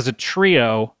Heads as a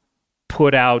trio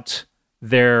put out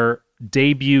their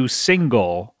debut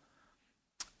single,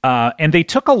 and they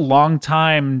took a long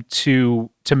time to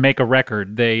make a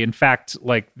record. They, in fact,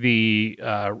 the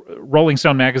Rolling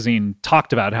Stone magazine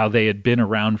talked about how they had been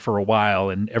around for a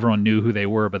while and everyone knew who they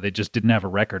were, but they just didn't have a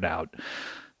record out.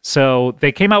 So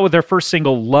they came out with their first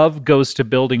single, Love Goes to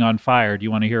Building on Fire. Do you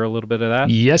want to hear a little bit of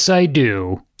that? Yes, I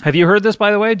do. Have you heard this,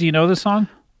 by the way? Do you know this song?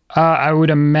 I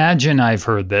would imagine I've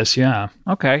heard this, yeah.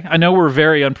 Okay. I know we're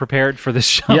very unprepared for this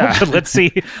show, yeah. But let's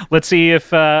see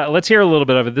if, let's hear a little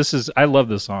bit of it. I love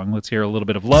this song. Let's hear a little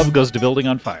bit of Love Goes to Building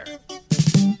on Fire.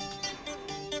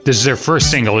 This is their first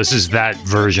single. This is that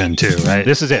version too, right?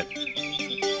 This is it.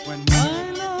 When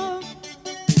my love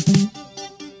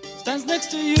stands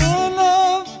next to your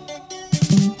love.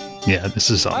 Yeah, this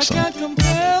is awesome. I can't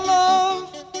compare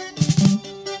love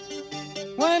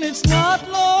when it's not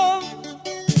love.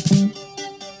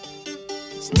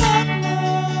 It's not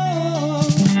love.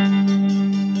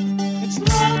 It's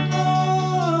not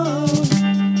love.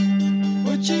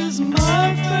 Which is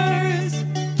my face,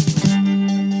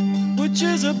 which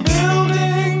is a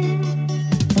building,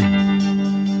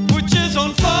 which is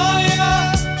on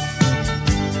fire.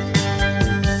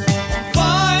 On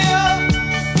fire.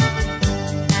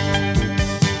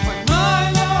 When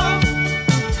my love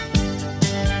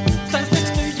stands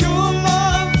next to your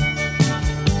love,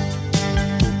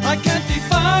 I can't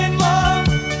define love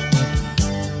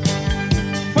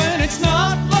when it's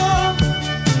not love.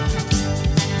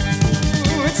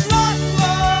 Ooh, it's not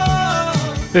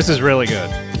love. This is really good.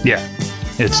 Yeah,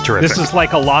 it's terrific. This is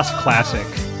like a lost classic.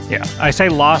 Yeah. I say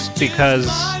lost because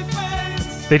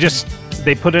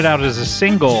they put it out as a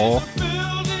single.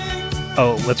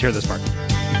 Oh, let's hear this part.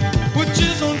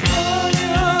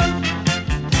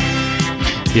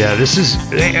 Yeah, this is,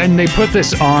 and they put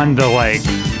this on the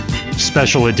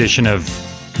special edition of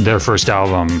their first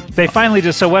album. They finally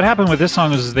so what happened with this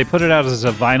song is they put it out as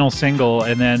a vinyl single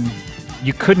and then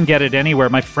you couldn't get it anywhere.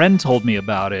 My friend told me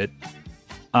about it.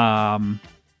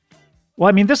 Well,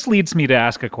 I mean, this leads me to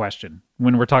ask a question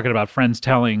when we're talking about friends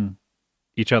telling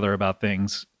each other about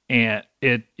things. And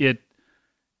it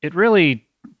really,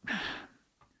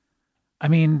 I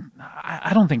mean,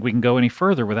 I don't think we can go any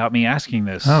further without me asking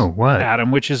this. Oh, what? Adam,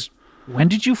 which is, when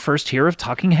did you first hear of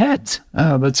Talking Heads?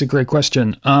 Oh, that's a great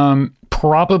question.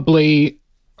 Probably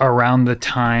around the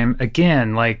time,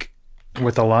 again,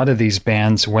 with a lot of these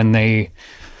bands, when they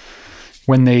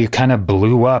when they kind of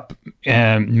blew up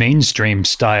mainstream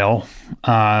style.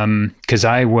 Because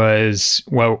it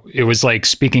was like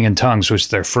Speaking in Tongues was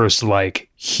their first like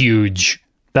huge,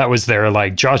 that was their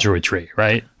like Joshua Tree,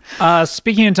 right?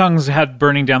 Speaking in Tongues had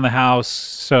Burning Down the House,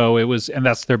 so it was, and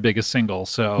that's their biggest single.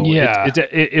 So yeah,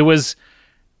 it was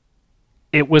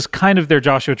kind of their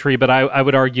Joshua Tree, but I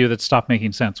would argue that Stop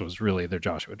Making Sense was really their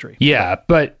Joshua Tree. Yeah,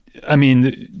 but I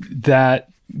mean, that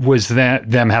was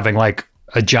them having like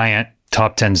a giant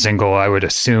top 10 single. I would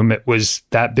assume it was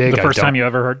that big. The first time you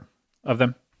ever heard of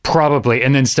them? Probably.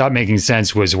 And then Stop Making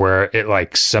Sense was where it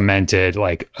like cemented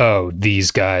like, oh,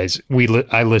 these guys,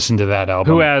 I listened to that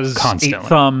album. Who has constantly. 8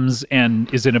 thumbs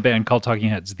and is in a band called Talking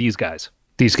Heads? These guys.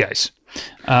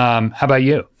 How about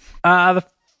you? The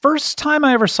first time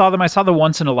I ever saw them, I saw the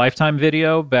Once in a Lifetime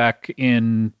video back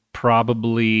in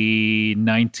probably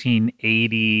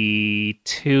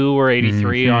 1982 or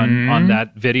 83 on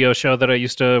that video show that I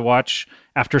used to watch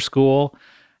after school.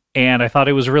 And I thought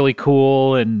it was really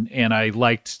cool, and I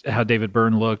liked how David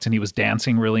Byrne looked, and he was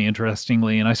dancing really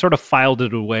interestingly, and I sort of filed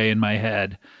it away in my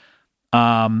head.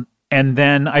 And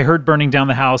then I heard Burning Down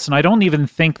the House, and I don't even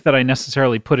think that I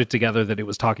necessarily put it together that it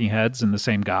was Talking Heads and the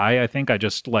same guy. I think I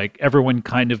just, like, everyone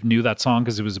kind of knew that song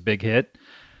because it was a big hit.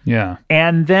 Yeah.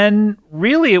 And then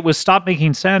really it was Stop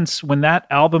Making Sense when that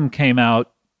album came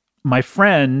out. My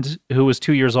friend, who was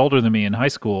 2 years older than me in high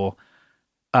school,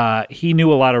 he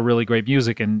knew a lot of really great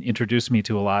music and introduced me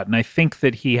to a lot. And I think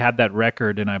that he had that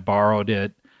record and I borrowed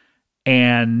it.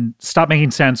 And Stop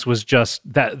Making Sense was just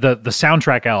that the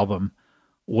soundtrack album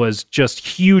was just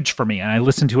huge for me. And I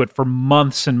listened to it for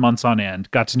months and months on end,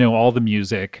 got to know all the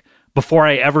music before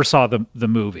I ever saw the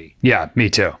movie. Yeah, me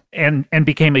too. And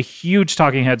became a huge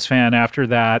Talking Heads fan after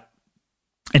that,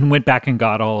 and went back and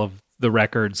got all of the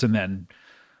records, and then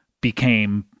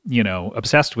became,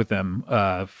 obsessed with them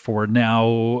for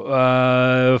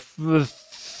now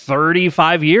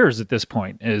 35 years at this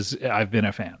point, as I've been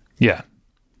a fan. Yeah.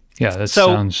 Yeah, that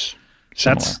sounds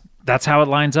similar. That's how it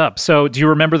lines up. So do you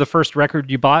remember the first record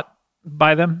you bought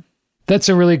by them? That's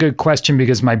a really good question,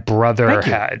 because my brother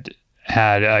had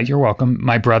you're welcome.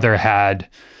 My brother had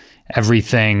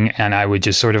everything, and I would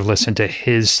just sort of listen to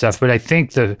his stuff. But I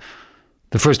think the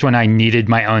first one I needed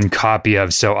my own copy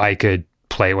of so I could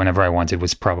play whenever I wanted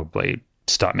was probably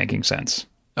Stop Making Sense.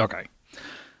 Okay.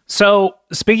 So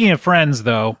speaking of friends,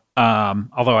 though,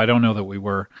 although I don't know that we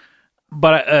were,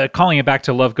 but calling it back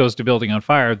to Love Goes to Building on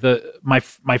Fire,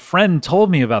 my friend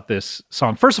told me about this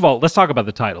song. First of all, let's talk about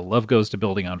the title, Love Goes to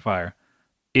Building on Fire.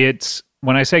 It's,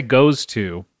 when I say goes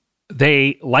to,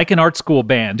 they, like an art school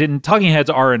band, and Talking Heads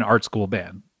are an art school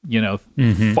band.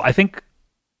 I think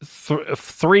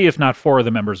 3, if not 4 of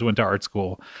the members went to art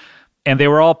school, and they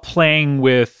were all playing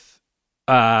with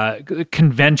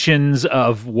conventions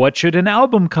of what should an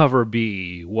album cover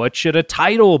be? What should a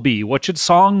title be? What should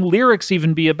song lyrics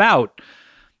even be about?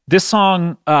 This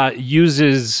song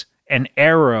uses an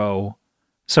arrow.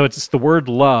 So it's the word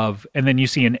love, and then you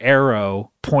see an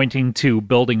arrow pointing to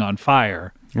building on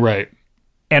fire. Right.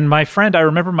 And I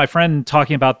remember my friend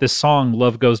talking about this song,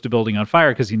 Love Goes to Building on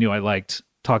Fire, because he knew I liked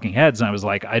Talking Heads. And I was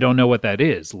like, I don't know what that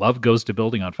is. Love Goes to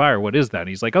Building on Fire. What is that? And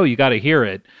he's like, oh, you got to hear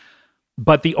it.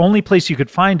 But the only place you could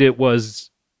find it was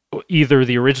either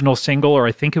the original single, or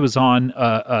I think it was on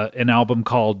an album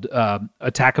called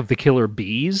Attack of the Killer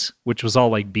Bees, which was all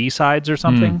like B-sides or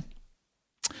something.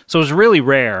 So it was really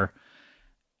rare.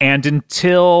 And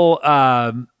until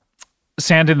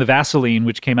Sand in the Vaseline,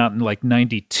 which came out in like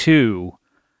 92,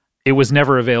 it was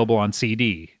never available on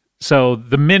CD. So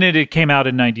the minute it came out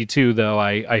in 92, though,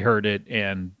 I heard it,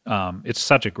 and it's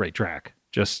such a great track.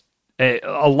 Just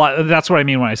a lot. That's what I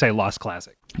mean when I say lost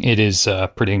classic. It is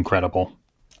pretty incredible.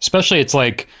 Especially it's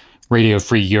like Radio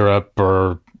Free Europe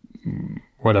or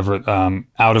whatever,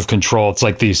 Out of Control. It's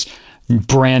like these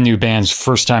brand new bands,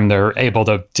 first time they're able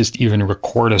to just even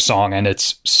record a song, and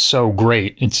it's so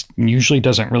great. It usually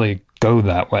doesn't really go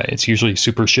that way. It's usually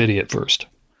super shitty at first.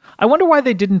 I wonder why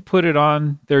they didn't put it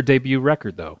on their debut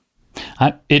record, though.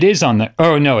 It is on there.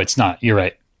 Oh, no, it's not. You're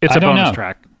right. It's a bonus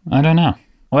track. I don't know.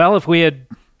 Well, if we had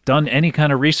done any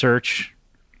kind of research,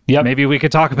 maybe we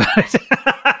could talk about it.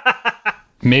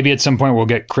 Maybe at some point we'll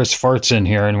get Chris Farts in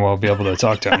here and we'll be able to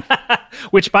talk to him.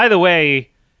 Which, by the way,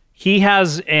 he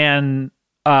has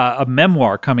a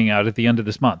memoir coming out at the end of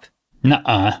this month.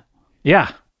 Nuh-uh.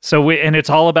 Yeah. So and it's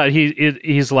all about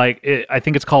he's like, I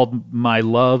think it's called My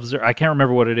Loves, or I can't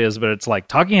remember what it is, but it's like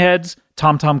Talking Heads,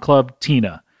 Tom Tom Club,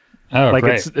 Tina. Oh, like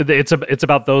great. It's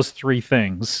about those 3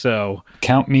 things. So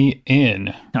count me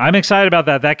in. I'm excited about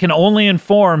that. That can only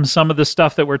inform some of the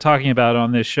stuff that we're talking about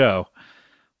on this show.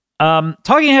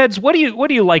 Talking Heads, what do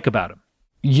you like about them?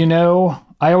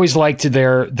 I always liked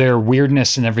their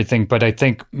weirdness and everything, but I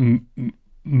think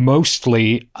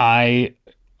mostly I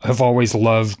have always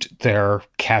loved their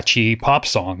catchy pop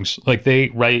songs. Like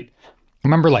I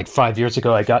remember like 5 years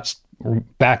ago, I got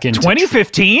back into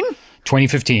 2015?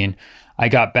 2015. I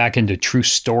got back into True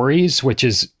Stories, which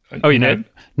is, did?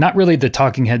 Not really the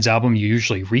Talking Heads album you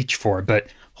usually reach for, but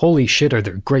holy shit, are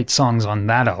there great songs on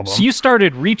that album. So you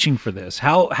started reaching for this.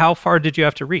 How far did you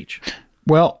have to reach?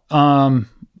 Well,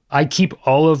 I keep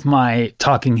all of my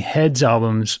Talking Heads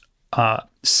albums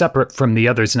separate from the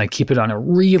others, and I keep it on a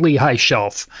really high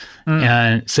shelf.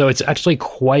 And so it's actually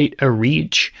quite a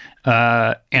reach.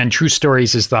 And True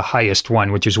Stories is the highest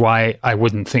one, which is why I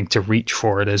wouldn't think to reach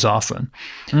for it as often.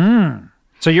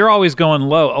 So you're always going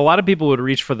low. A lot of people would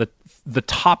reach for the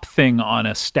top thing on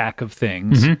a stack of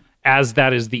things, as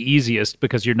that is the easiest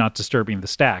because you're not disturbing the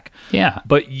stack. Yeah.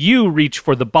 But you reach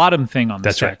for the bottom thing on the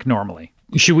That's stack right. normally.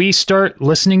 Should we start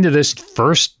listening to this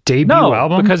first debut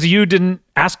album? No, because you didn't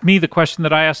ask me the question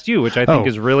that I asked you, which I think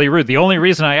is really rude. The only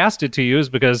reason I asked it to you is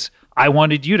because I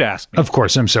wanted you to ask me. Of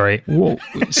course, I'm sorry. Well,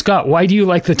 Scott, why do you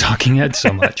like the Talking Heads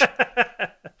so much?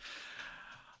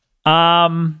 When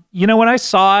I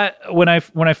saw it, when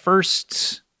I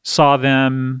first saw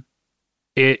them,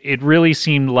 it really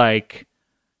seemed like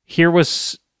here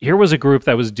was a group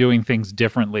that was doing things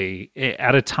differently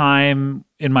at a time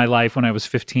in my life when I was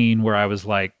 15, where I was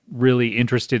like really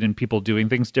interested in people doing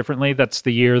things differently. That's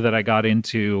the year that I got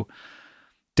into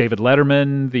David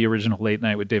Letterman, the original Late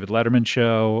Night with David Letterman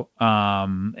show.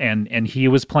 And he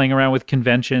was playing around with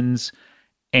conventions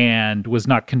and was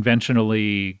not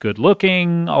conventionally good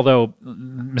looking. Although,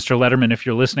 Mr. Letterman, if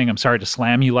you're listening, I'm sorry to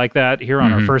slam you like that here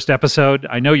on our first episode.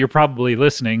 I know you're probably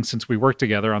listening since we worked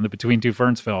together on the Between Two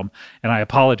Ferns film, and I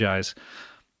apologize.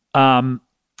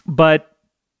 But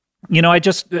I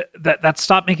just, that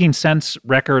Stop Making Sense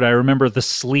record, I remember the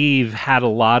sleeve had a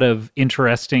lot of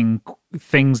interesting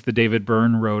things that David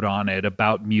Byrne wrote on it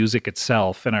about music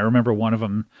itself. And I remember one of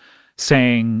them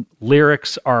saying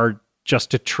lyrics are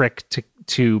just a trick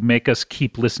to make us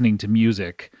keep listening to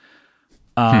music,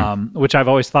 which I've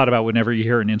always thought about whenever you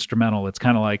hear an instrumental. It's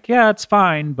kind of like, yeah, it's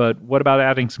fine, but what about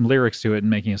adding some lyrics to it and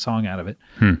making a song out of it?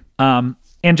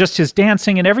 And just his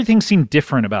dancing and everything seemed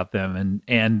different about them.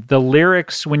 And the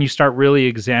lyrics, when you start really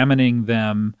examining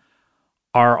them,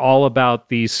 are all about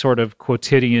these sort of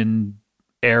quotidian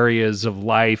areas of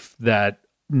life that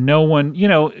no one,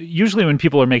 usually when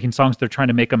people are making songs, they're trying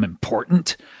to make them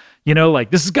important. Like,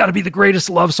 this has got to be the greatest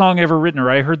love song ever written. Or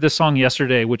I heard this song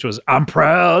yesterday, which was, I'm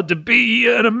proud to be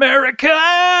an American,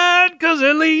 because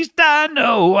at least I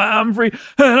know I'm free,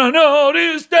 and I know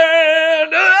to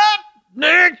stand up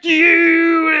next to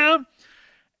you.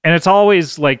 And it's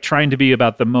always like trying to be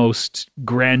about the most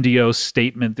grandiose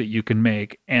statement that you can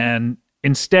make. And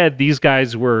instead, these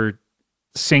guys were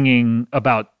singing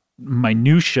about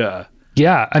minutia.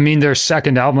 Yeah, I mean, their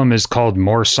second album is called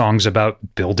More Songs About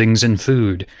Buildings and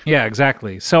Food. Yeah,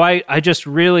 exactly. So I just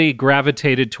really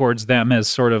gravitated towards them as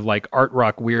sort of like art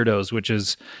rock weirdos, which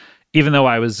is, even though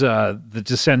I was the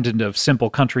descendant of simple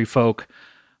country folk,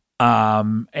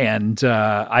 and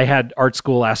I had art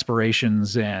school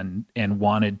aspirations and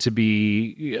wanted to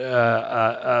be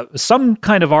some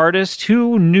kind of artist.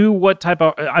 Who knew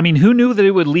who knew that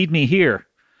it would lead me here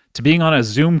to being on a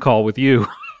Zoom call with you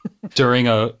during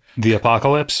the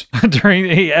apocalypse?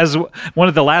 As one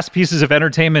of the last pieces of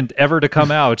entertainment ever to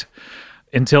come out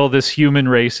until this human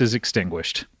race is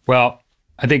extinguished. Well,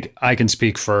 I think I can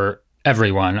speak for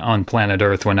everyone on planet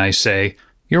Earth when I say,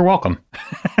 you're welcome.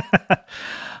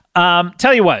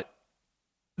 Tell you what,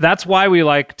 that's why we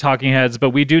like Talking Heads,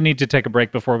 but we do need to take a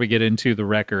break before we get into the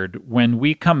record. When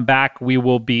we come back, we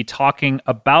will be talking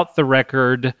about the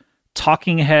record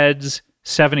Talking Heads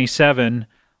 77.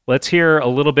 Let's hear a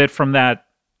little bit from that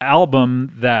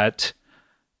album that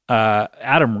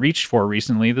Adam reached for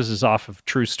recently. This is off of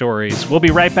True Stories. We'll be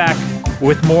right back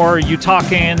with more You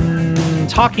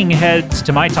Talking Heads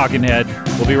to My Talking Head.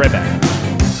 We'll be right back.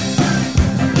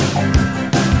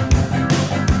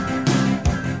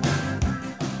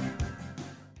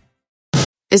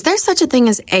 Is there such a thing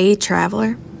as a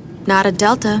traveler? Not a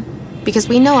Delta. Because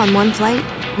we know on one flight,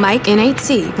 Mike in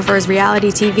 8C prefers reality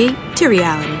TV to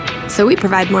reality. So we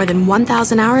provide more than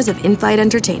 1,000 hours of in-flight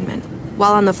entertainment.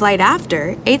 While on the flight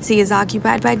after, 8C is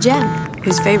occupied by Jen,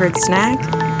 whose favorite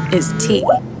snack is tea.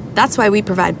 That's why we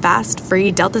provide fast,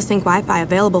 free Delta Sync Wi-Fi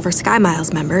available for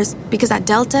SkyMiles members. Because at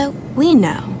Delta, we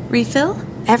know. Refill?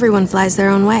 Everyone flies their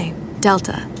own way.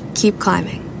 Delta. Keep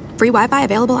climbing. Free Wi-Fi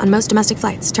available on most domestic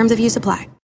flights. Terms of use apply.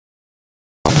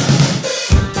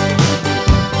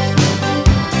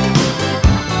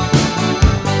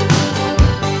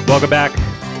 Welcome back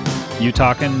You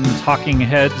talking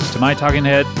heads to my talking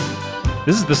head.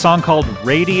 This is the song called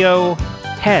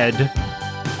Radiohead,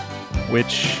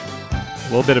 which, a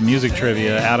little bit of music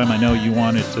trivia. Adam, I know you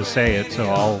wanted to say it, so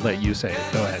I'll let you say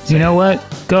it. Go ahead. You know what?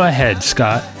 Go ahead,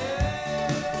 Scott.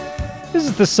 This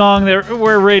is the song where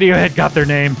Radiohead got their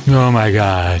name. Oh my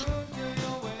God.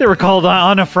 They were called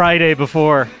On a Friday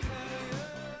before.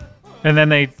 And then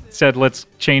they said, let's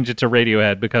change it to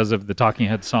Radiohead because of the Talking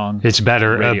Heads song. It's a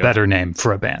better name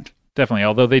for a band. Definitely,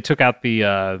 although they took out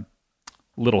the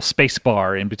little space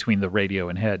bar in between the radio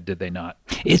and head, did they not?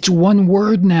 It's one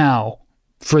word now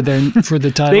for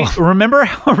the title. Remember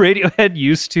how Radiohead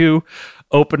used to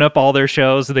open up all their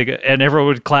shows and everyone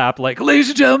would clap like, ladies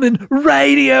and gentlemen,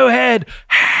 Radiohead.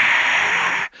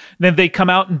 Then they'd come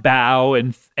out and bow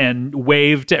and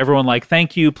wave to everyone like,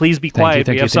 thank you, please be quiet,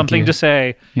 we have something to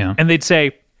say. Yeah. And they'd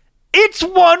say, it's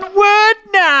one word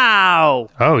now.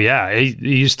 Oh yeah, they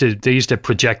used to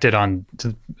project it on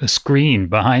a screen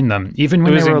behind them. Even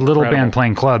when they were a little band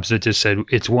playing clubs, it just said,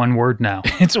 it's one word now.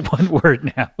 It's one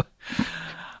word now.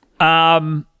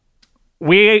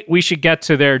 We should get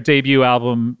to their debut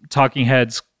album, Talking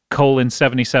Heads,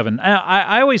 77.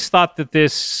 I always thought that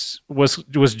this was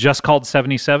just called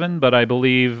 77, but I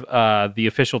believe the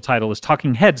official title is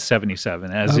Talking Heads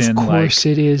 77. Of course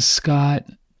it is, Scott.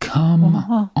 Come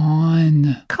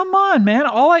on, man.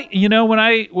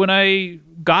 When I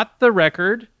got the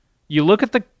record, you look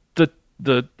at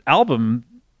the album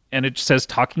and it says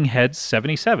Talking Heads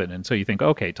 77, and so you think,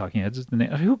 okay, Talking Heads is the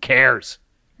name. Who cares?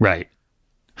 Right.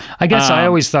 I guess I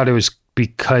always thought it was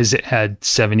because it had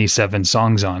 77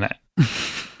 songs on it.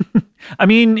 I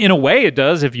mean, in a way it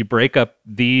does if you break up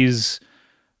these,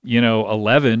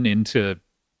 11 into,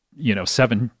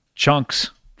 7 chunks.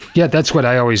 Yeah, that's what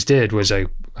I always did was I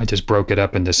just broke it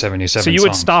up into 77 songs. So you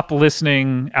would stop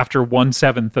listening after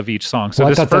 1/7 of each song. So I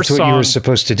this thought first that's what song, you were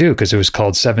supposed to do because it was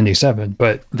called 77,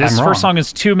 but this I'm wrong. first song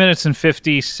is 2 minutes and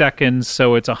 50 seconds,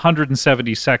 so it's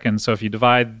 170 seconds. So if you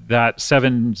divide that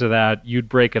 7 to that, you'd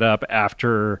break it up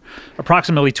after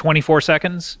approximately 24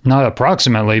 seconds. Not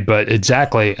approximately, but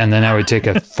exactly. And then I would take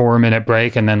a 4-minute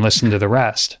break and then listen to the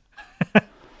rest.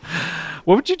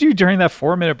 What would you do during that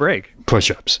 4-minute break?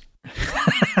 Push-ups.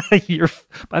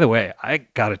 By the way, I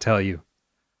gotta tell you,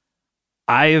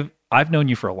 I've known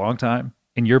you for a long time,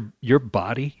 and your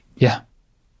body,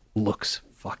 looks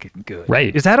fucking good.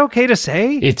 Right? Is that okay to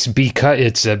say? It's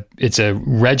because it's a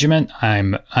regiment.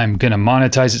 I'm gonna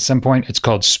monetize at some point. It's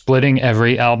called splitting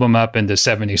every album up into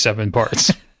 77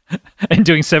 parts and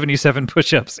doing 77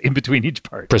 push-ups in between each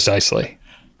part. Precisely.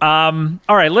 All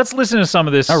right, let's listen to some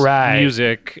of this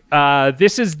music.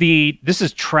 This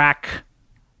is track.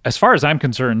 As far as I'm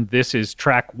concerned, this is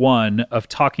track 1 of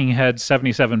Talking Heads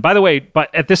 77. By the way,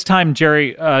 but at this time,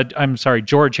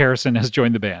 George Harrison has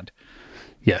joined the band.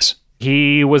 Yes.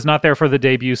 He was not there for the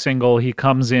debut single. He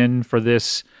comes in for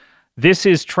this. This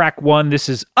is track 1. This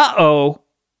is Uh-Oh,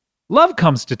 Love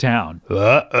Comes to Town.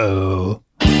 Uh-oh.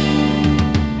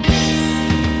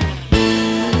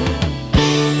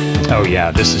 Oh yeah,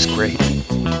 this is great.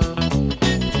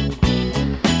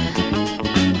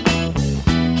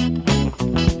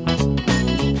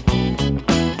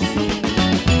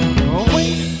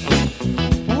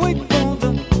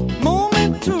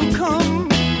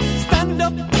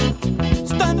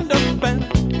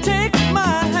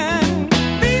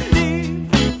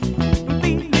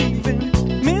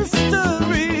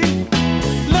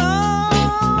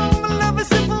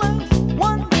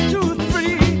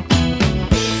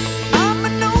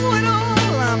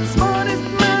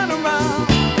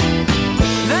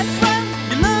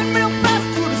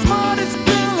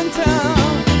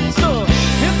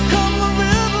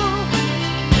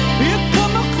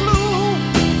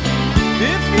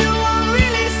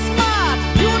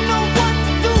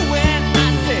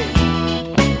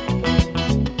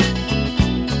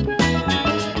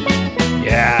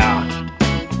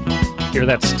 Hear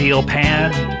that steel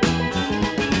pan?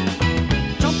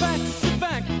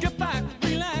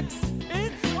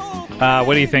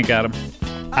 What do you think, Adam?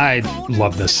 I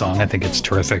love this song. I think it's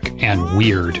terrific and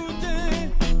weird.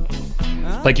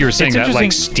 Like you were saying, that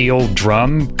like steel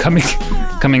drum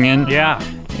coming in. Yeah.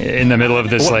 In the middle of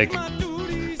this like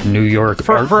New York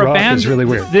art for rock a band is really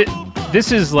weird.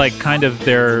 This is like kind of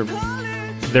their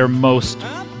most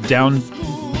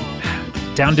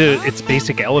down to its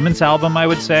basic elements album, I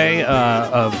would say,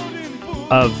 of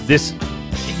this.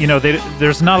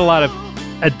 There's not a lot of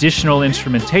additional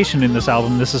instrumentation in this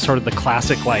album. This is sort of the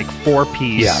classic like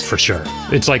 4-piece. Yeah, for sure.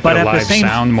 It's like their live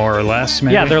sound, more or less,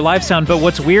 maybe. Yeah, their live sound. But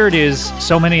what's weird is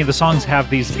so many of the songs have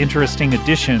these interesting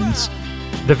additions.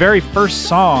 The very first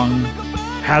song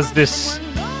has this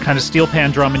kind of steel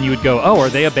pan drum, and you would go, oh, are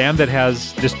they a band that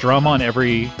has this drum on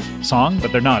every song?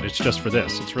 But they're not. It's just for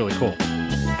this. It's really cool.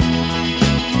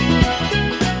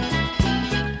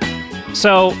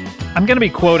 So I'm going to be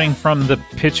quoting from the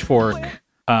Pitchfork.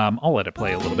 I'll let it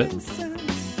play a little bit.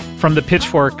 From the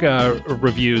Pitchfork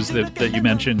reviews that you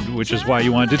mentioned, which is why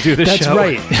you wanted to do this show.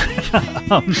 That's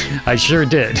right. I sure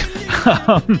did.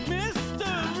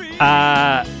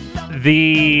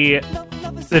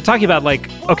 They're talking about, like,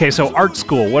 okay, so art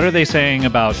school, what are they saying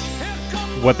about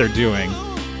what they're doing?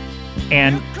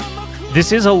 And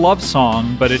this is a love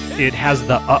song, but it has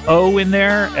the uh-oh in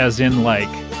there, as in, like,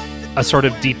 a sort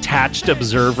of detached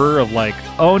observer of, like,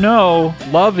 oh no,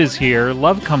 love is here,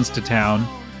 love comes to town.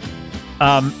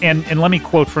 And let me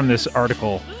quote from this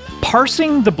article.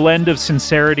 Parsing the blend of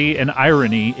sincerity and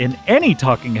irony in any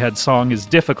Talking Heads song is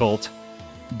difficult,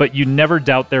 but you never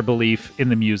doubt their belief in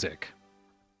the music.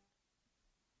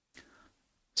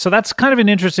 So that's kind of an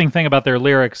interesting thing about their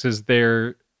lyrics, is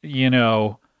their,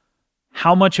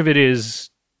 how much of it is...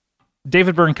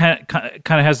 David Byrne kind of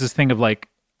has this thing of, like,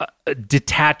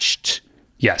 detached...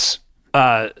 Yes.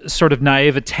 Sort of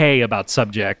naivete about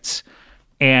subjects.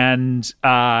 And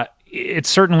it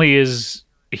certainly is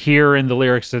here in the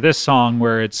lyrics to this song,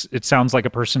 where it sounds like a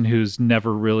person who's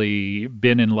never really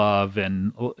been in love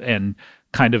and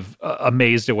kind of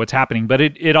amazed at what's happening. But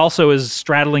it also is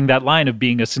straddling that line of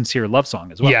being a sincere love song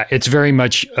as well. Yeah, it's very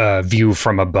much a view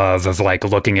from above of, like,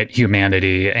 looking at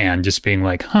humanity and just being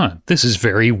like, this is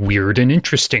very weird and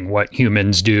interesting what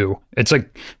humans do. It's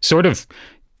like sort of...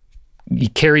 He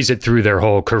carries it through their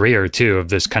whole career, too, of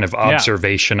this kind of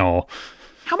observational...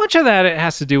 How much of that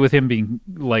has to do with him being,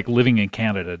 like, living in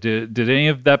Canada? Did any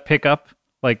of that pick up?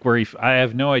 Like, where I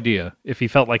have no idea if he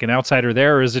felt like an outsider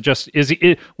there, or is it just,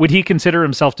 would he consider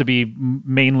himself to be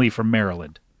mainly from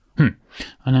Maryland? I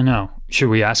don't know. Should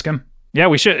we ask him? Yeah,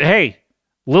 we should. Hey,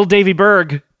 Lil Davy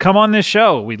Berg, come on this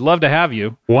show. We'd love to have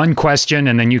you. One question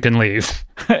and then you can leave.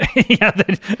 Yeah,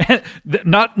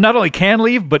 not only can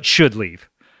leave, but should leave.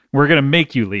 We're going to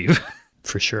make you leave.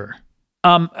 For sure.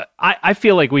 I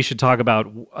feel like we should talk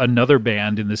about another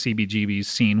band in the CBGB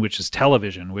scene, which is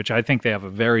Television, which I think they have a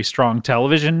very strong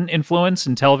television influence.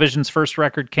 And Television's first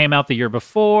record came out the year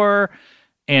before,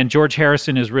 and George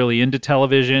Harrison is really into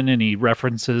Television, and he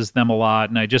references them a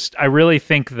lot. And I really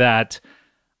think that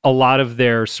a lot of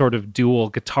their sort of dual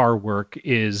guitar work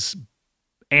and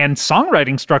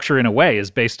songwriting structure in a way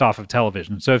is based off of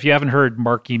Television. So if you haven't heard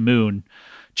Marquee Moon,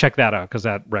 check that out, because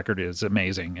that record is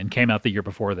amazing and came out the year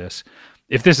before this.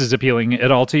 If this is appealing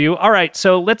at all to you. All right,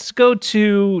 so let's go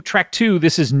to track 2.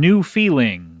 This is New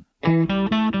Feeling.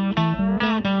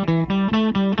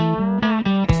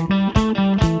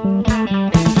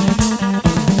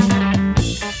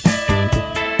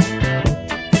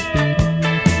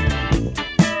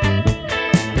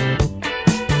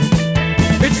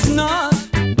 It's not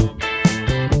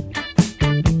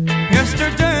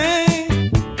yesterday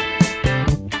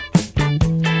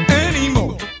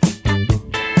anymore.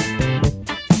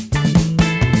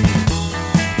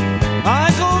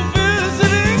 I go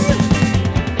visiting,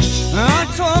 I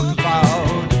talk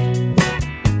loud,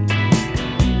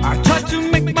 I try to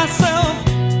make myself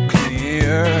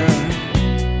clear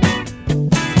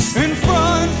in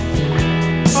front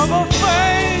of a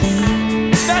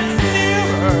face that's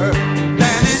nearer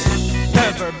than it's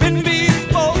ever been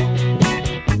before.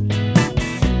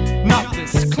 Not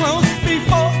this close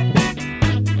before,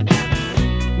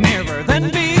 nearer than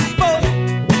before.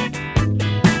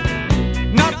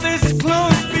 Not this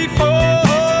close before.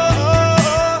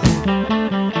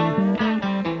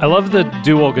 I love the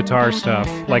dual guitar stuff.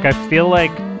 Like, I feel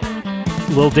like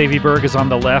Lil Davy Berg is on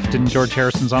the left and George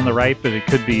Harrison's on the right, but it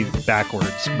could be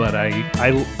backwards. But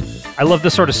I love the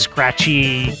sort of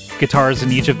scratchy guitars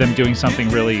in each of them doing something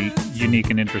really unique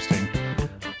and interesting.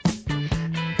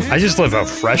 I just love how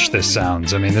fresh this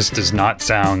sounds. I mean, this does not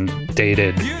sound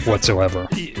dated whatsoever.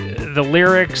 The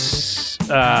lyrics,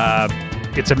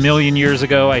 it's a million years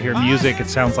ago. I hear music. It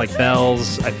sounds like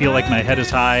bells. I feel like my head is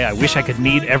high. I wish I could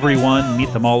meet everyone,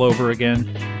 meet them all over again.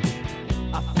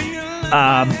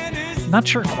 Not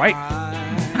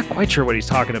quite sure what he's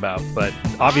talking about, but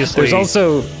obviously There's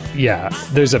also,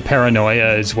 there's a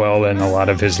paranoia as well in a lot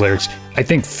of his lyrics. I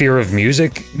think Fear of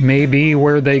Music may be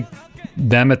where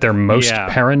them at their most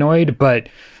paranoid, but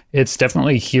it's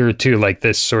definitely here too, like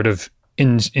this sort of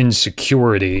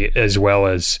insecurity, as well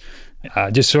as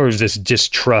just sort of this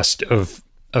distrust of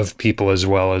people, as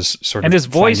well as sort of. And his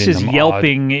voice is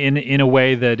yelping odd. in a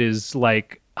way that is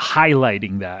like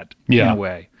highlighting that in a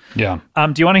way. Yeah.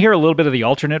 Do you want to hear a little bit of the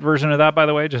alternate version of that, by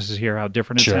the way, just to hear how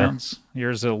different it Sure. sounds?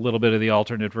 Here's a little bit of the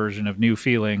alternate version of New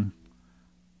Feeling.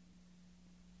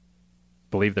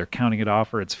 believe they're counting it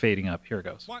off or it's fading up. Here it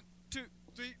goes. 1, 2,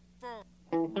 3, 4.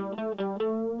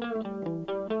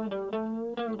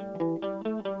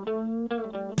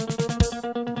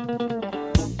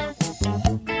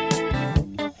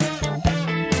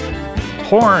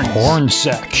 Horns. Horn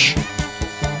section.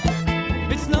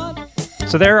 It's not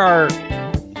So there are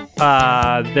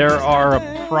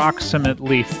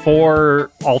approximately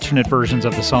 4 alternate versions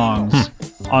of the songs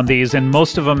on these, and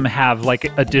most of them have like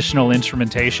additional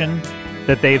instrumentation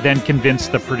that they then convince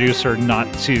the producer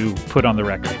not to put on the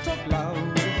record.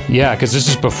 Yeah, because this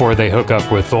is before they hook up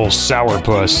with old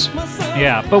Sourpuss.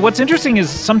 Yeah, but what's interesting is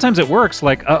sometimes it works.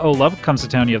 Like Uh-Oh, Love Comes to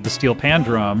Town, you have the steel pan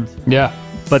drum. Yeah.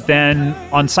 But then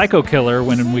on Psycho Killer,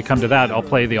 when we come to that, I'll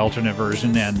play the alternate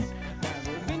version, and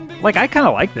like I kind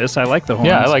of like this. I like the horns.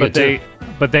 Yeah, I like it too.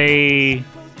 But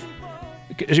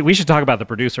we should talk about the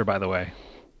producer, by the way.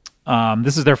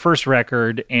 This is their first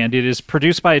record, and it is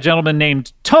produced by a gentleman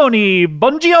named Tony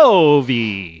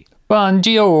Bongiovi.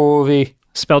 Bongiovi.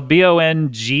 Spelled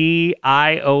Bongiovi.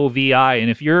 And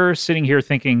if you're sitting here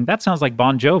thinking, that sounds like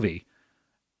Bon Jovi,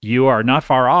 you are not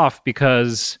far off,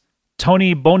 because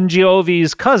Tony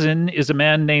Bongiovi's cousin is a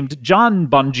man named John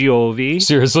Bongiovi.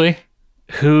 Seriously?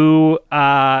 Who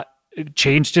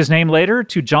changed his name later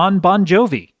to John Bon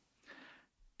Jovi.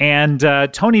 And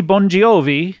Tony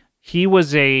Bongiovi, he was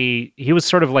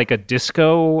sort of like a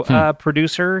disco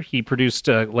producer. He produced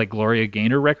like Gloria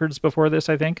Gaynor records before this,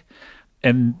 I think.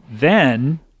 And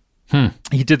then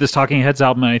he did this Talking Heads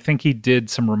album, and I think he did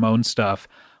some Ramones stuff.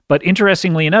 But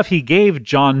interestingly enough, he gave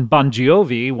John Bon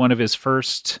Jovi one of his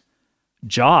first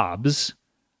jobs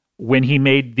when he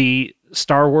made the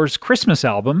Star Wars Christmas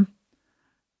album,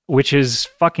 which is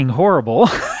fucking horrible.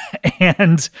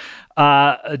 And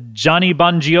Johnny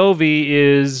Bon Jovi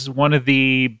is one of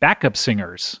the backup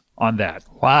singers on that.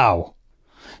 Wow.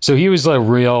 So he was a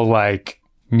real like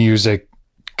music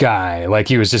guy. Like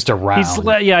he was just around.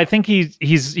 I think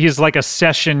he's like a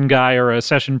session guy or a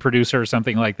session producer or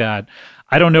something like that.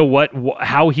 I don't know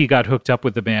how he got hooked up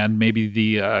with the band. Maybe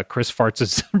the Chris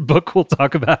Fartz's book will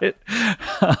talk about it.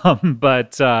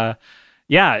 But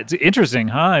yeah, it's interesting,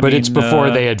 huh? But it's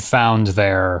before they had found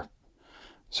their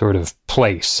sort of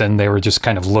place, and they were just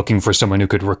kind of looking for someone who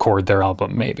could record their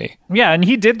album, maybe. Yeah, and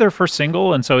he did their first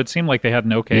single, and so it seemed like they had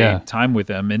an okay time with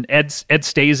him. And Ed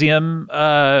Stasium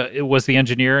was the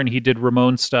engineer, and he did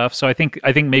Ramones stuff. So I think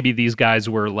maybe these guys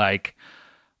were like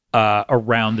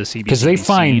around the CBC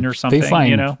scene or something. They find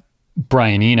you know,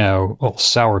 Brian Eno, old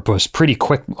Sourpuss, pretty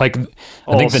quick. Like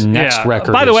I think the next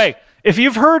record. By the way, if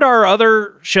you've heard our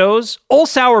other shows, Old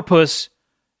Sourpuss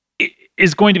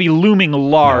is going to be looming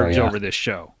large over this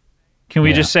show. Can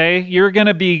we just say you're going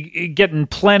to be getting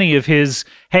plenty of his,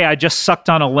 hey, I just sucked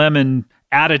on a lemon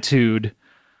attitude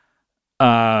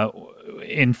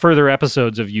in further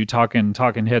episodes of you talking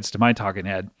heads to my talking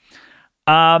head.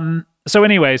 So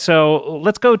anyway, so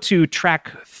let's go to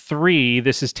track 3.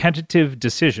 This is Tentative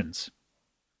Decisions.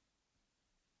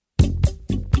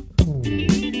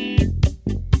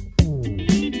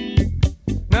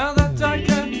 Now that I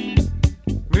can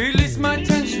release my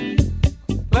tension,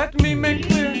 let me make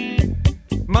clear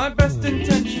my best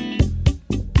intention.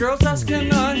 Girls ask,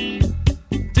 can I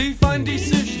define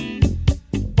decision?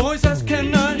 Boys ask,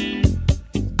 can I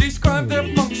describe their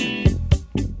function?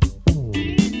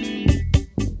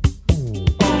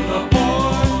 All the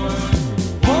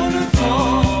boys wanna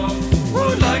talk,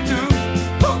 would like to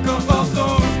talk about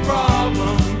those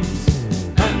problems,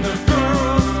 and the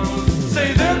girls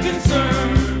say they're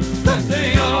concerned that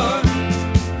they are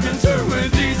concerned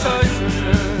with these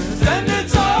ideas, and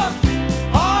it's a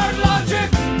hard logic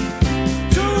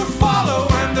to follow,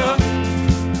 and the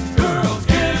girls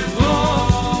get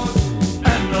lost,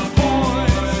 and the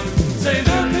boys say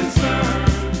they're concerned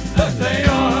that they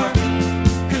are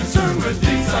concerned with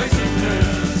these ideas.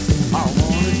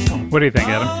 What do you think,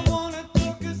 Adam?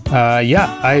 Yeah,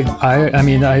 I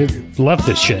mean, I love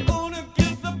this shit.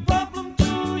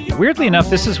 Weirdly enough,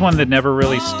 this is one that never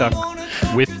really stuck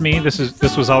with me. This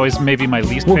was always maybe my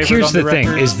least Well, favorite. here's on the the thing: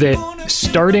 record. is that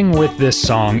starting with this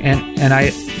song, and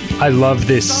I love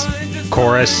this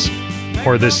chorus,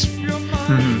 or this,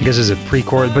 I guess is a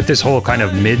pre-chorus, but this whole kind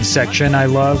of mid-section I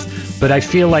love. But I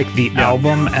feel like the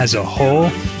album as a whole,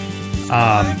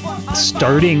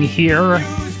 starting here,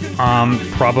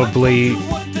 probably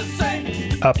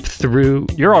up through.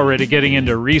 You're already getting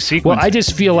into resequence. Well, I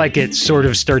just feel like it sort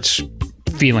of starts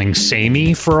feeling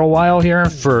samey for a while here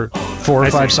for 4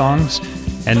 or 5 songs,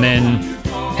 and then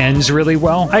ends really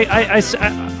well.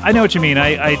 I know what you mean.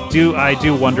 I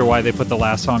do wonder why they put the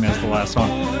last song as the last song.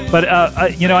 But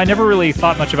I never really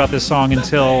thought much about this song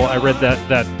until I read that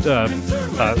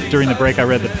during the break, I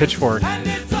read the Pitchfork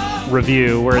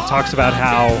review where it talks about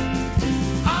how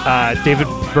David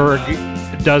Berg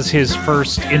does his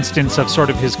first instance of sort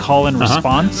of his call and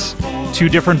response, two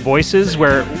different voices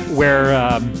where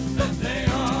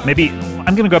maybe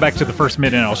I'm going to go back to the first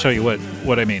minute and I'll show you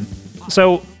what I mean.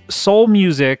 So soul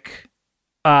music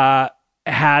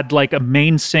had like a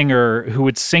main singer who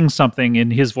would sing something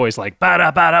in his voice like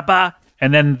ba-da-ba-da-ba,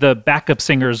 and then the backup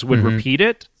singers would repeat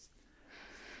it.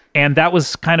 And that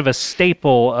was kind of a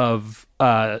staple of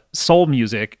soul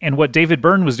music. And what David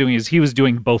Byrne was doing is he was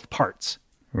doing both parts.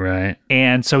 Right.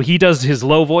 And so he does his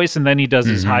low voice and then he does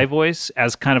his high voice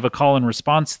as kind of a call and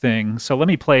response thing. So let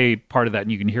me play part of that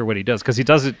and you can hear what he does, because he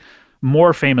does it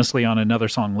more famously on another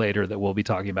song later that we'll be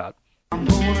talking about.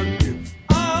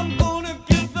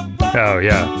 Oh,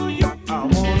 yeah.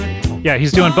 Yeah,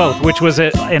 he's doing both, which was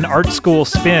an art school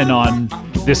spin on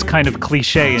this kind of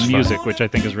cliche in music, which I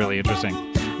think is really interesting.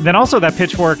 And then also that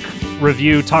Pitchfork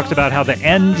review talked about how the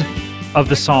end of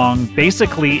the song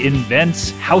basically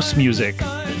invents house music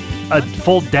a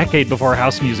full decade before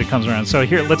house music comes around. So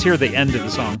here, let's hear the end of the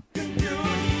song.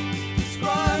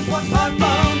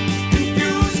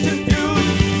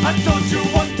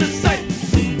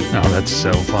 Oh, that's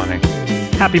so funny.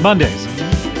 Happy Mondays.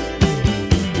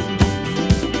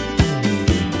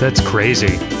 That's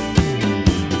crazy.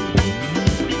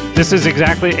 This is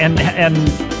exactly, and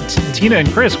Tina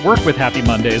and Chris work with Happy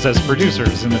Mondays as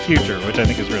producers in the future, which I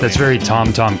think is really That's very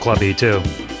Tom Clubby too.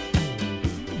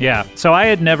 Yeah. So I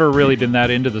had never really been that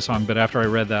into the song, but after I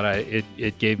read that,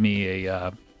 it gave me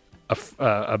a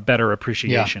better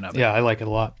appreciation of it. Yeah, I like it a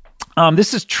lot.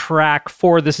 This is track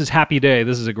 4. This is Happy Day.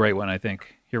 This is a great one, I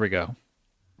think. Here we go.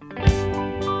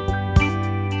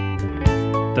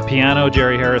 The piano,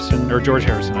 George Harrison.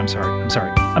 I'm sorry.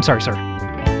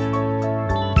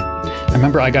 I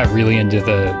remember I got really into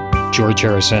the George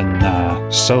Harrison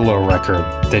solo record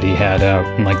that he had out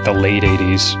in like the late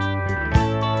 80s.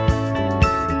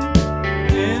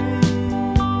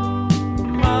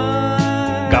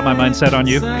 Got My Mind Set on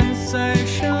You.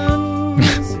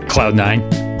 Cloud 9.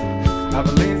 I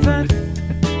believe that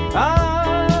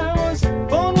I was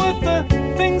born with the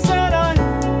things that I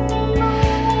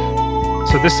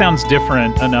So this sounds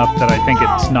different enough that I think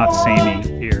it's not samey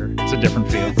here. It's a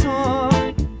different feel.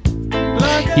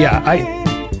 Yeah,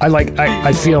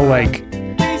 I feel like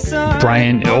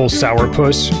Brian Old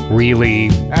Sourpuss really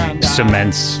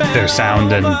cements their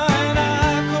sound and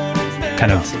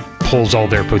kind of pulls all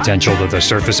their potential to the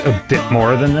surface a bit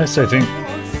more than this. I think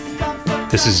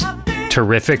this is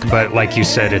terrific, but like you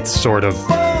said, it's sort of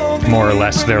more or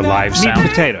less their live Meat sound. and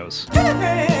potatoes.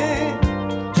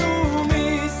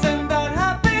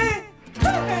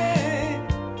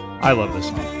 I love this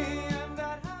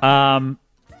song.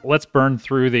 Let's burn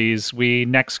through these. We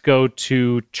next go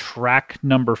to track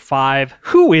number 5.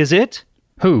 Who Is It?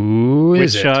 Who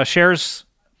is Which it? shares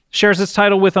its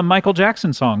title with a Michael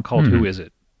Jackson song called Who Is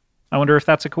It? I wonder if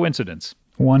that's a coincidence.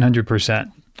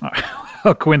 100%.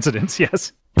 A coincidence,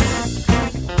 yes.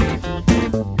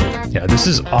 Yeah, this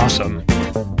is awesome.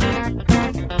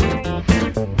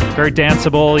 Very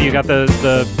danceable. You got the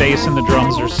bass and the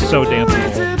drums are so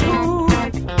danceable.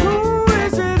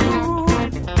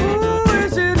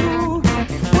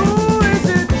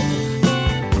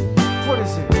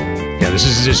 This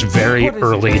is just very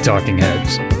early Talking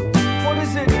Heads.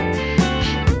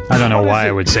 I don't know why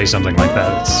I would say something like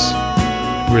that. It's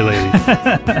really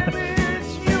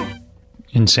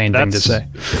insane thing to say.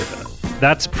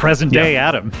 That's present day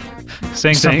Adam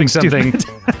saying something stupid.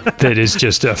 that is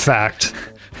just a fact,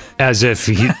 as if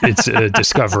it's a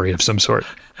discovery of some sort.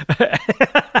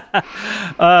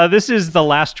 This is the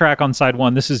last track on side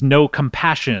 1. This is No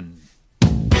Compassion.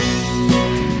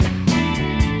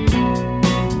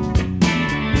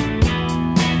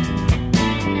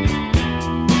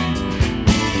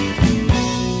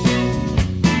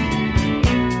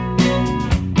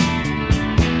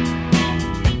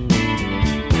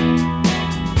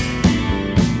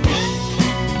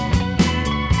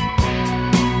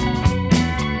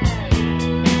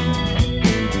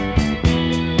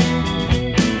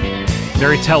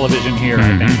 Very television here,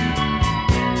 I think.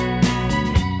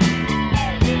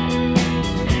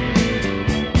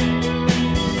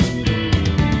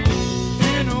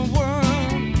 In a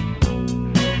world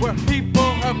where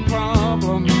people have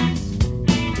problems,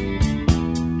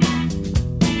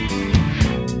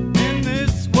 in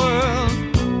this world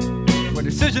where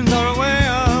decisions are a way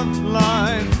of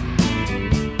life.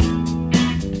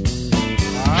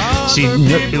 See,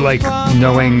 like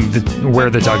knowing where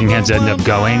the Talking Heads end up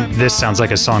going, this sounds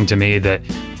like a song to me that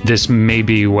this may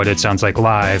be what it sounds like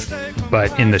live,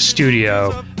 but in the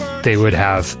studio, they would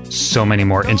have so many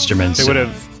more instruments. They would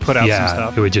have put out some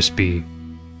stuff. It would just be...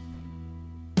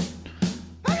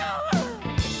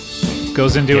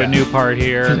 Goes into a new part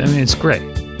here. I mean, it's great.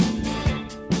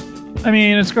 I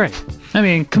mean, it's great. I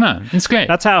mean, come on. It's great.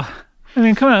 That's how... I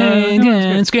mean, come on.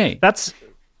 It's great. That's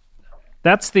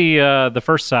the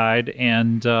first side,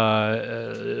 and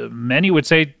many would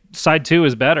say side 2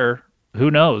 is better. Who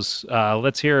knows?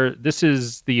 Let's hear. This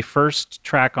is the first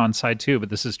track on side 2, but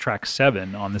this is track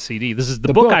 7 on the CD. This is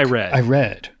the book I read. I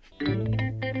read.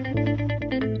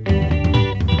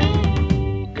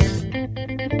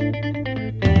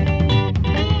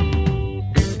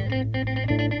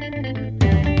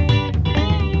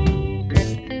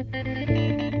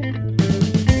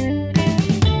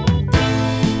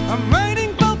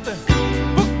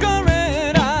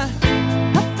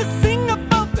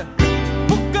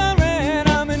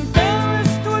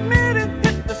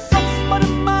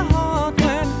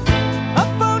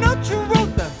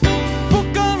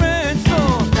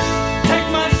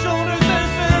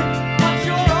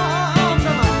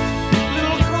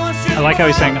 I like how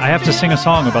he's saying, I have to sing a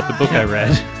song about the book I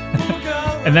read.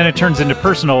 And then it turns into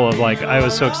personal of like, I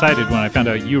was so excited when I found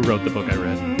out you wrote the book I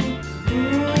read.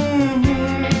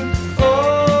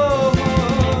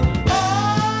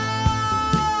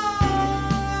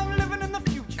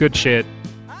 Good shit.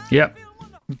 Yep.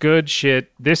 Good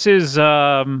shit. This is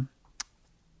Don't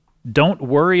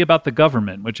Worry About the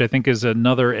Government, which I think is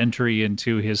another entry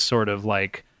into his sort of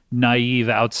like naive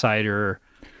outsider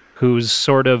who's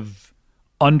sort of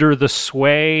under the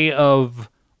sway of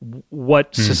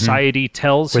what society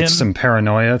tells him. With some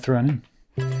paranoia thrown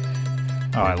in.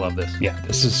 Oh, I love this. Yeah,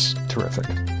 this is terrific.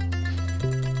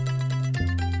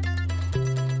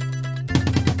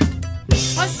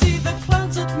 I see the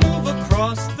clouds that move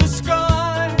across the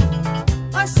sky.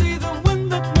 I see the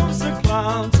wind that moves the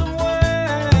clouds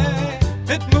away.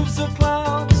 It moves the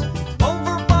clouds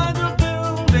over by the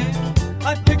building.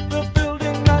 I pick the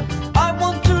building that I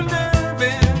want to live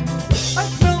in. I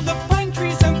smell the pine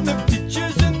trees and the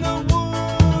peaches in the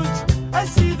woods. I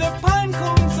see the pine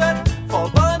cones that fall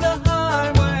by the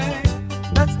highway.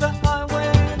 That's the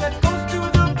highway that goes to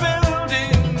the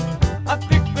building. I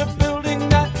pick the building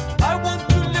that I want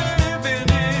to live in.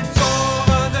 It's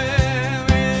over there,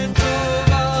 it's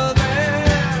over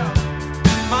there.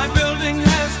 My building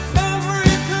has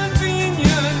every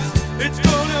convenience. It's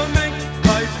gonna make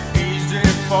life easy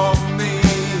for me.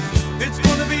 It's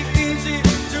gonna be easy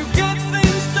to get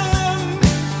things done.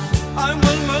 I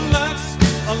will relax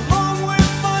along with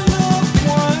my loved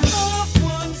ones.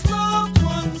 Loved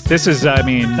ones. This is, I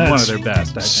mean, one That's of their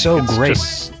best. I think. so It's great.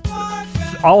 just-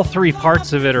 all three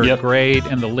parts of it are great,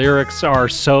 and the lyrics are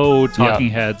so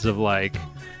Talking Heads of like,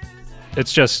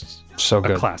 it's just So a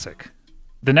good. classic.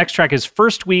 The next track is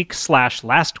First Week /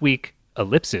 Last Week,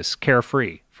 ellipsis,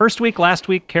 Carefree. First week, last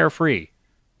week, Carefree.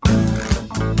 Can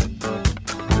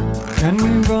we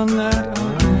run that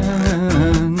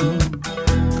again?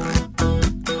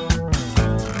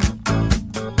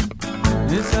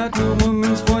 Is that the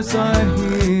woman's voice I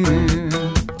hear?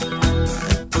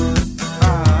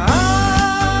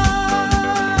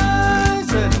 I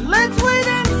said, let's wait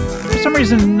and see. For some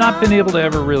reason, not been able to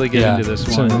ever really get into this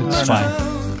so one. it's fine.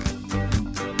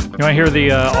 You want to hear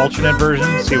the alternate version?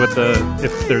 See what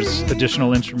if there's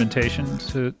additional instrumentation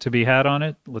to be had on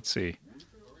it? Let's see.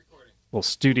 Little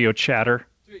studio chatter.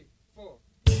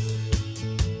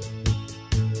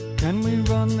 Can we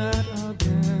run that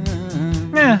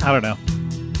again? I don't know.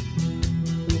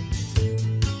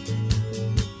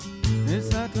 Is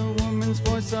that the woman's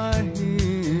voice I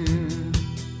hear?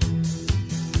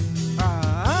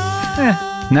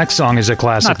 Next song is a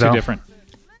classic, Not too though. different.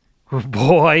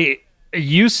 Boy,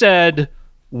 you said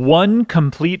one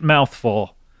complete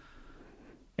mouthful,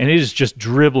 and it is just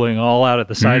dribbling all out at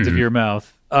the sides of your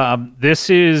mouth. This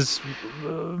is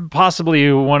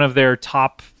possibly one of their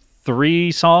top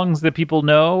 3 songs that people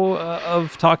know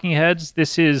of Talking Heads.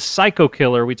 This is Psycho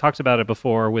Killer. We talked about it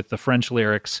before with the French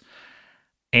lyrics.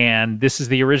 And this is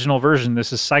the original version.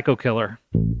 This is Psycho Killer.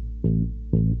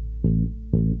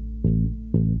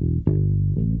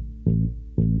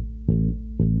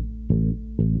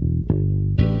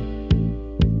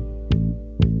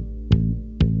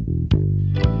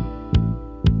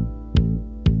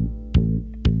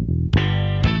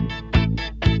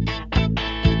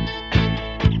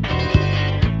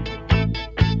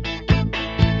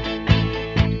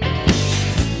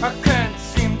 I can't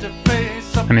seem to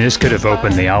face up. I mean, this could have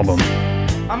opened the album.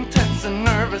 I'm tense and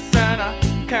nervous and I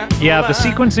can't Yeah, the relax.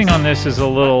 sequencing on this is a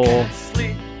little Can't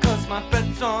sleep 'cause my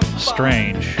bed's on fire.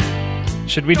 strange.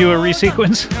 Should we do a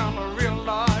resequence? I'm a real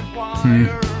live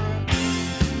wire.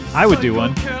 I would do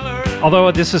one. Killer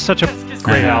Although this is such a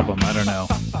great album, I don't know.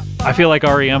 I feel like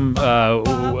REM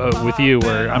with you,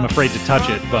 where I'm afraid to touch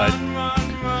it, but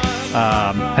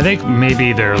I think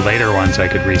maybe their later ones I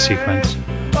could resequence.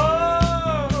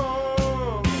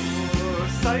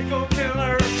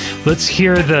 Let's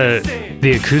hear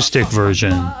the acoustic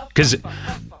version, because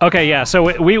okay, yeah.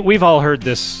 So we've all heard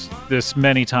this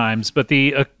many times, but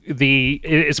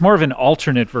it's more of an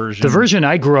alternate version. the version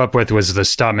I grew up with was the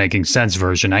Stop Making Sense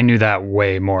version. I knew that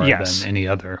way more than any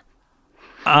other.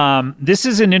 This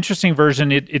is an interesting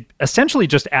version. It essentially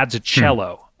just adds a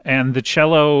cello, and the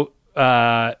cello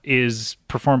is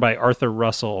performed by Arthur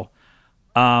Russell.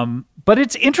 But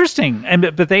it's interesting,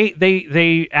 but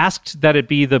they asked that it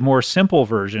be the more simple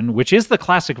version, which is the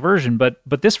classic version.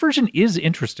 But this version is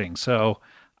interesting. So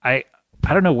I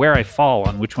don't know where I fall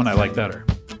on which one I like better.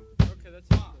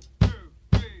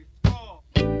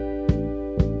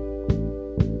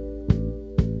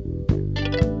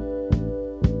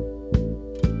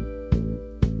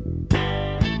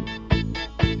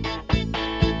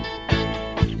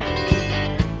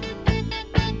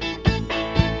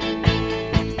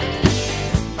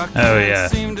 Oh yeah.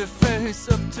 Seem to face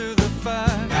up to the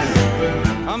fact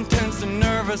I'm tense and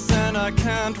nervous and I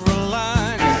can't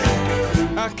relax.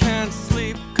 I can't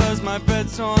sleep cause my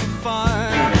bed's on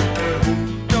fire.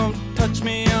 Don't touch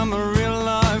me, I'm a real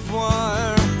live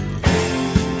wire.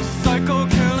 Psycho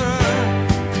killer,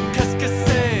 qu'est-ce que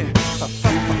c'est? Fa fa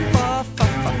fa fa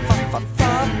fa fa fa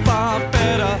fa fa.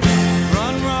 Better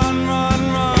run, run, run,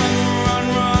 run, run,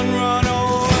 run, run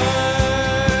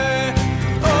away.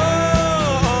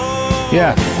 Oh,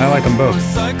 Yeah, I like them both.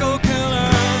 psycho killer,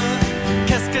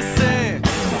 qu'est-ce que c'est?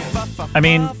 I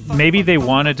mean, maybe they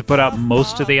wanted to put out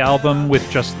most of the album with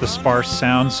just the sparse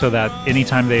sound, so that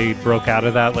anytime they broke out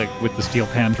of that, like with the steel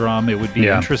pan drum, it would be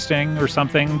interesting or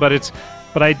something. But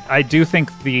I do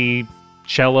think the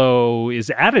cello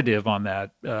is additive on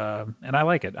that, and I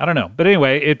like it. I don't know, but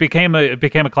anyway, it became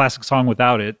a classic song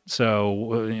without it. So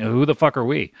who the fuck are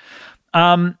we?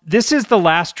 This is the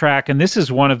last track, and this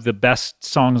is one of the best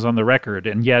songs on the record,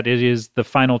 and yet it is the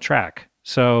final track.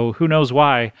 So who knows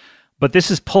why? But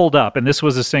this is Pulled Up, and this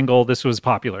was a single. This was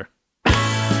popular.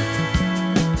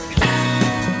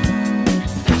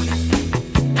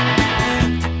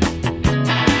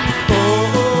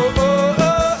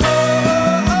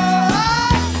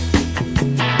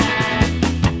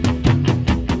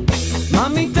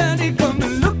 Mommy, daddy, come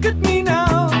and look at me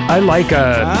now. I like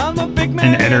I'm a big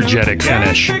man. an energetic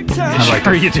finish. I like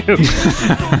Sure you do.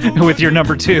 With your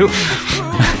number two.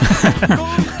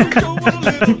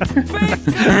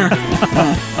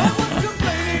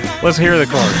 Let's hear the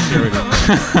chorus. Here we go.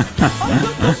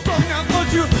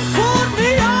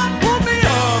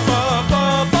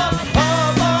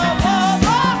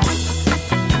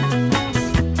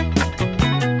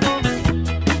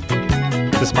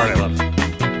 This part I love.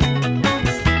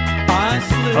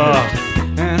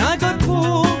 And I got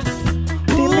pulled.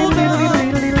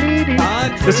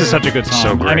 This is such a good song.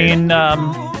 So great. I mean,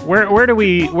 where do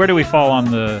we fall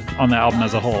on the album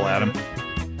as a whole, Adam?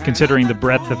 Considering the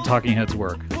breadth of Talking Heads'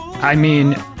 work. I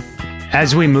mean,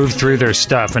 as we move through their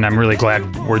stuff, and I'm really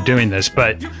glad we're doing this,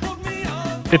 but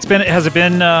Has it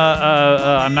been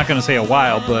I'm not going to say a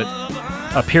while, but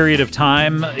a period of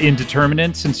time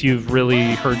indeterminate since you've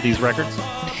really heard these records?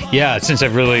 yeah, since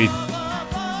I've really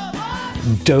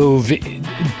dove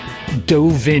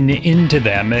in into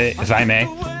them, if I may,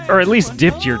 Or at least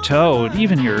dipped your toe,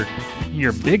 even your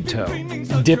big toe.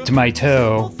 dipped my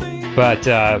toe, but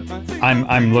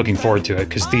I'm looking forward to it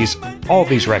because all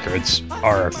these records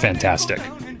are fantastic.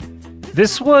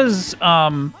 This was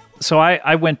so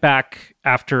I went back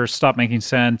after Stop Making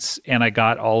Sense, and I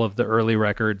got all of the early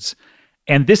records,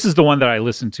 and this is the one that I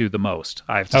listened to the most,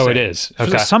 I have to say. Oh, it is?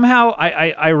 Okay. Somehow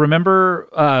I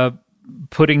remember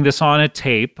putting this on a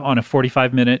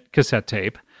 45-minute cassette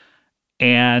tape,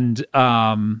 and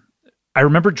I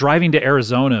remember driving to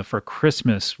Arizona for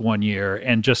Christmas one year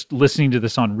and just listening to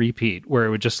this on repeat, where it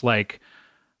would just like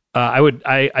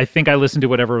I think I listened to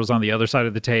whatever was on the other side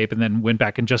of the tape, and then went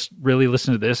back and just really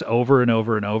listened to this over and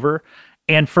over and over.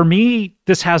 And for me,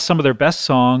 this has some of their best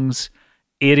songs.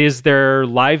 It is their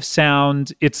live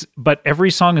sound. But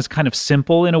every song is kind of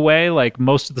simple in a way. Like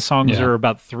most of the songs are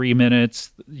about 3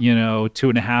 minutes,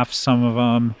 2.5, some of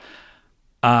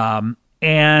them.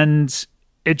 And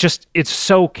it's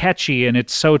so catchy and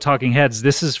it's so Talking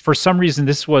Heads. For some reason,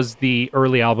 this was the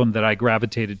early album that I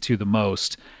gravitated to the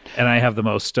most, and I have the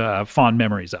most fond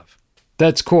memories of.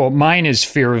 That's cool. Mine is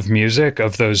Fear of Music,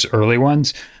 of those early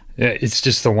ones. It's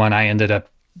just the one I ended up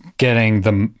getting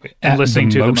the listening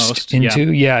the to the most most,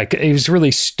 into. Yeah, it was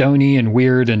really stony and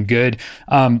weird and good.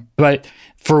 But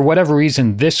for whatever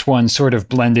reason, this one sort of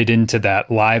blended into that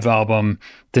live album.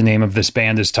 The name of this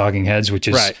band is Talking Heads, which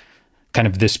is kind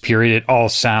of this period. It all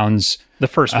sounds the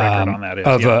first record on that is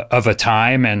of a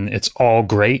time, and it's all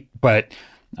great. But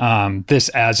this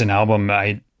as an album,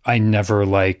 I never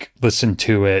like listened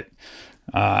to it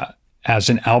as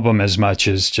an album as much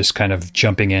as just kind of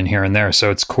jumping in here and there. So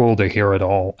it's cool to hear it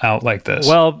all out like this.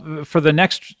 Well, for the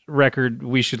next record,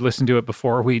 we should listen to it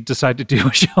before we decide to do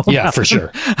a show. Yeah, for sure.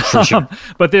 For sure.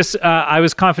 But this, I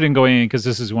was confident going in because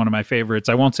this is one of my favorites.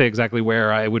 I won't say exactly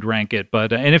where I would rank it,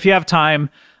 but and if you have time,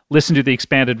 listen to the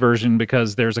expanded version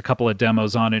because there's a couple of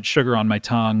demos on it, Sugar on My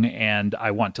Tongue and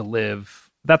I Want to Live.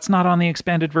 That's not on the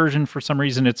expanded version. For some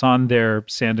reason, it's on their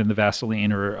Sand in the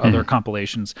Vaseline or other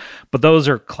compilations. But those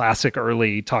are classic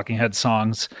early Talking Heads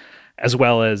songs, as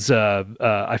well as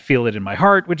I Feel It in My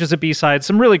Heart, which is a B-side.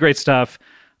 Some really great stuff.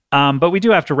 But we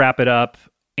do have to wrap it up.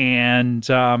 And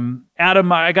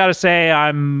Adam, I got to say,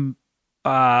 I'm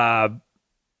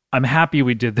happy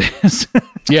we did this.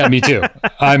 Yeah, me too.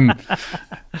 I'm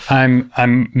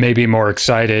maybe more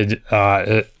excited,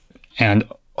 and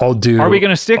I'll do. Are we going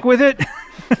to stick with it?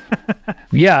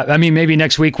 Yeah, I mean, maybe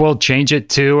next week we'll change it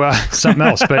to something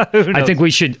else. But I think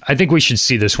we should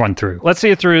see this one through. Let's see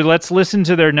it through. Let's listen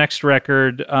to their next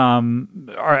record.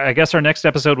 I guess our next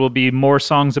episode will be more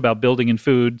songs about building and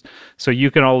food. So you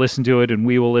can all listen to it, and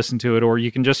we will listen to it, or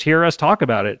you can just hear us talk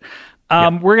about it.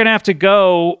 We're gonna have to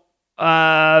go.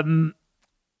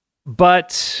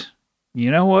 But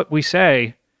you know what we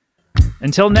say.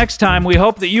 Until next time, we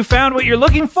hope that you found what you're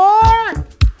looking for.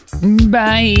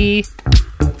 Bye.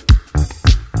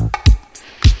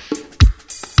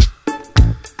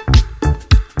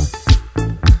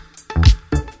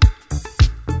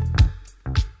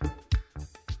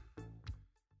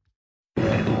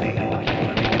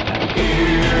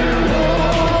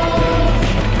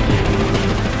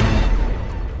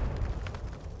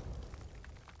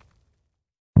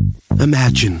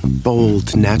 Imagine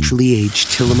bold, naturally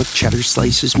aged Tillamook cheddar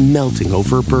slices melting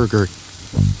over a burger,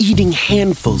 eating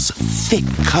handfuls of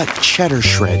thick-cut cheddar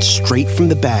shreds straight from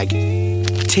the bag,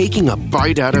 taking a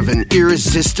bite out of an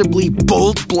irresistibly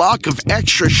bold block of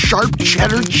extra sharp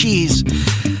cheddar cheese.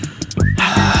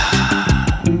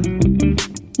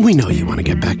 We know you want to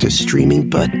get back to streaming,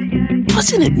 but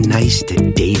wasn't it nice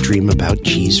to daydream about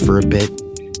cheese for a bit?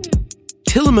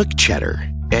 Tillamook Cheddar,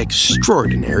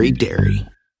 extraordinary dairy.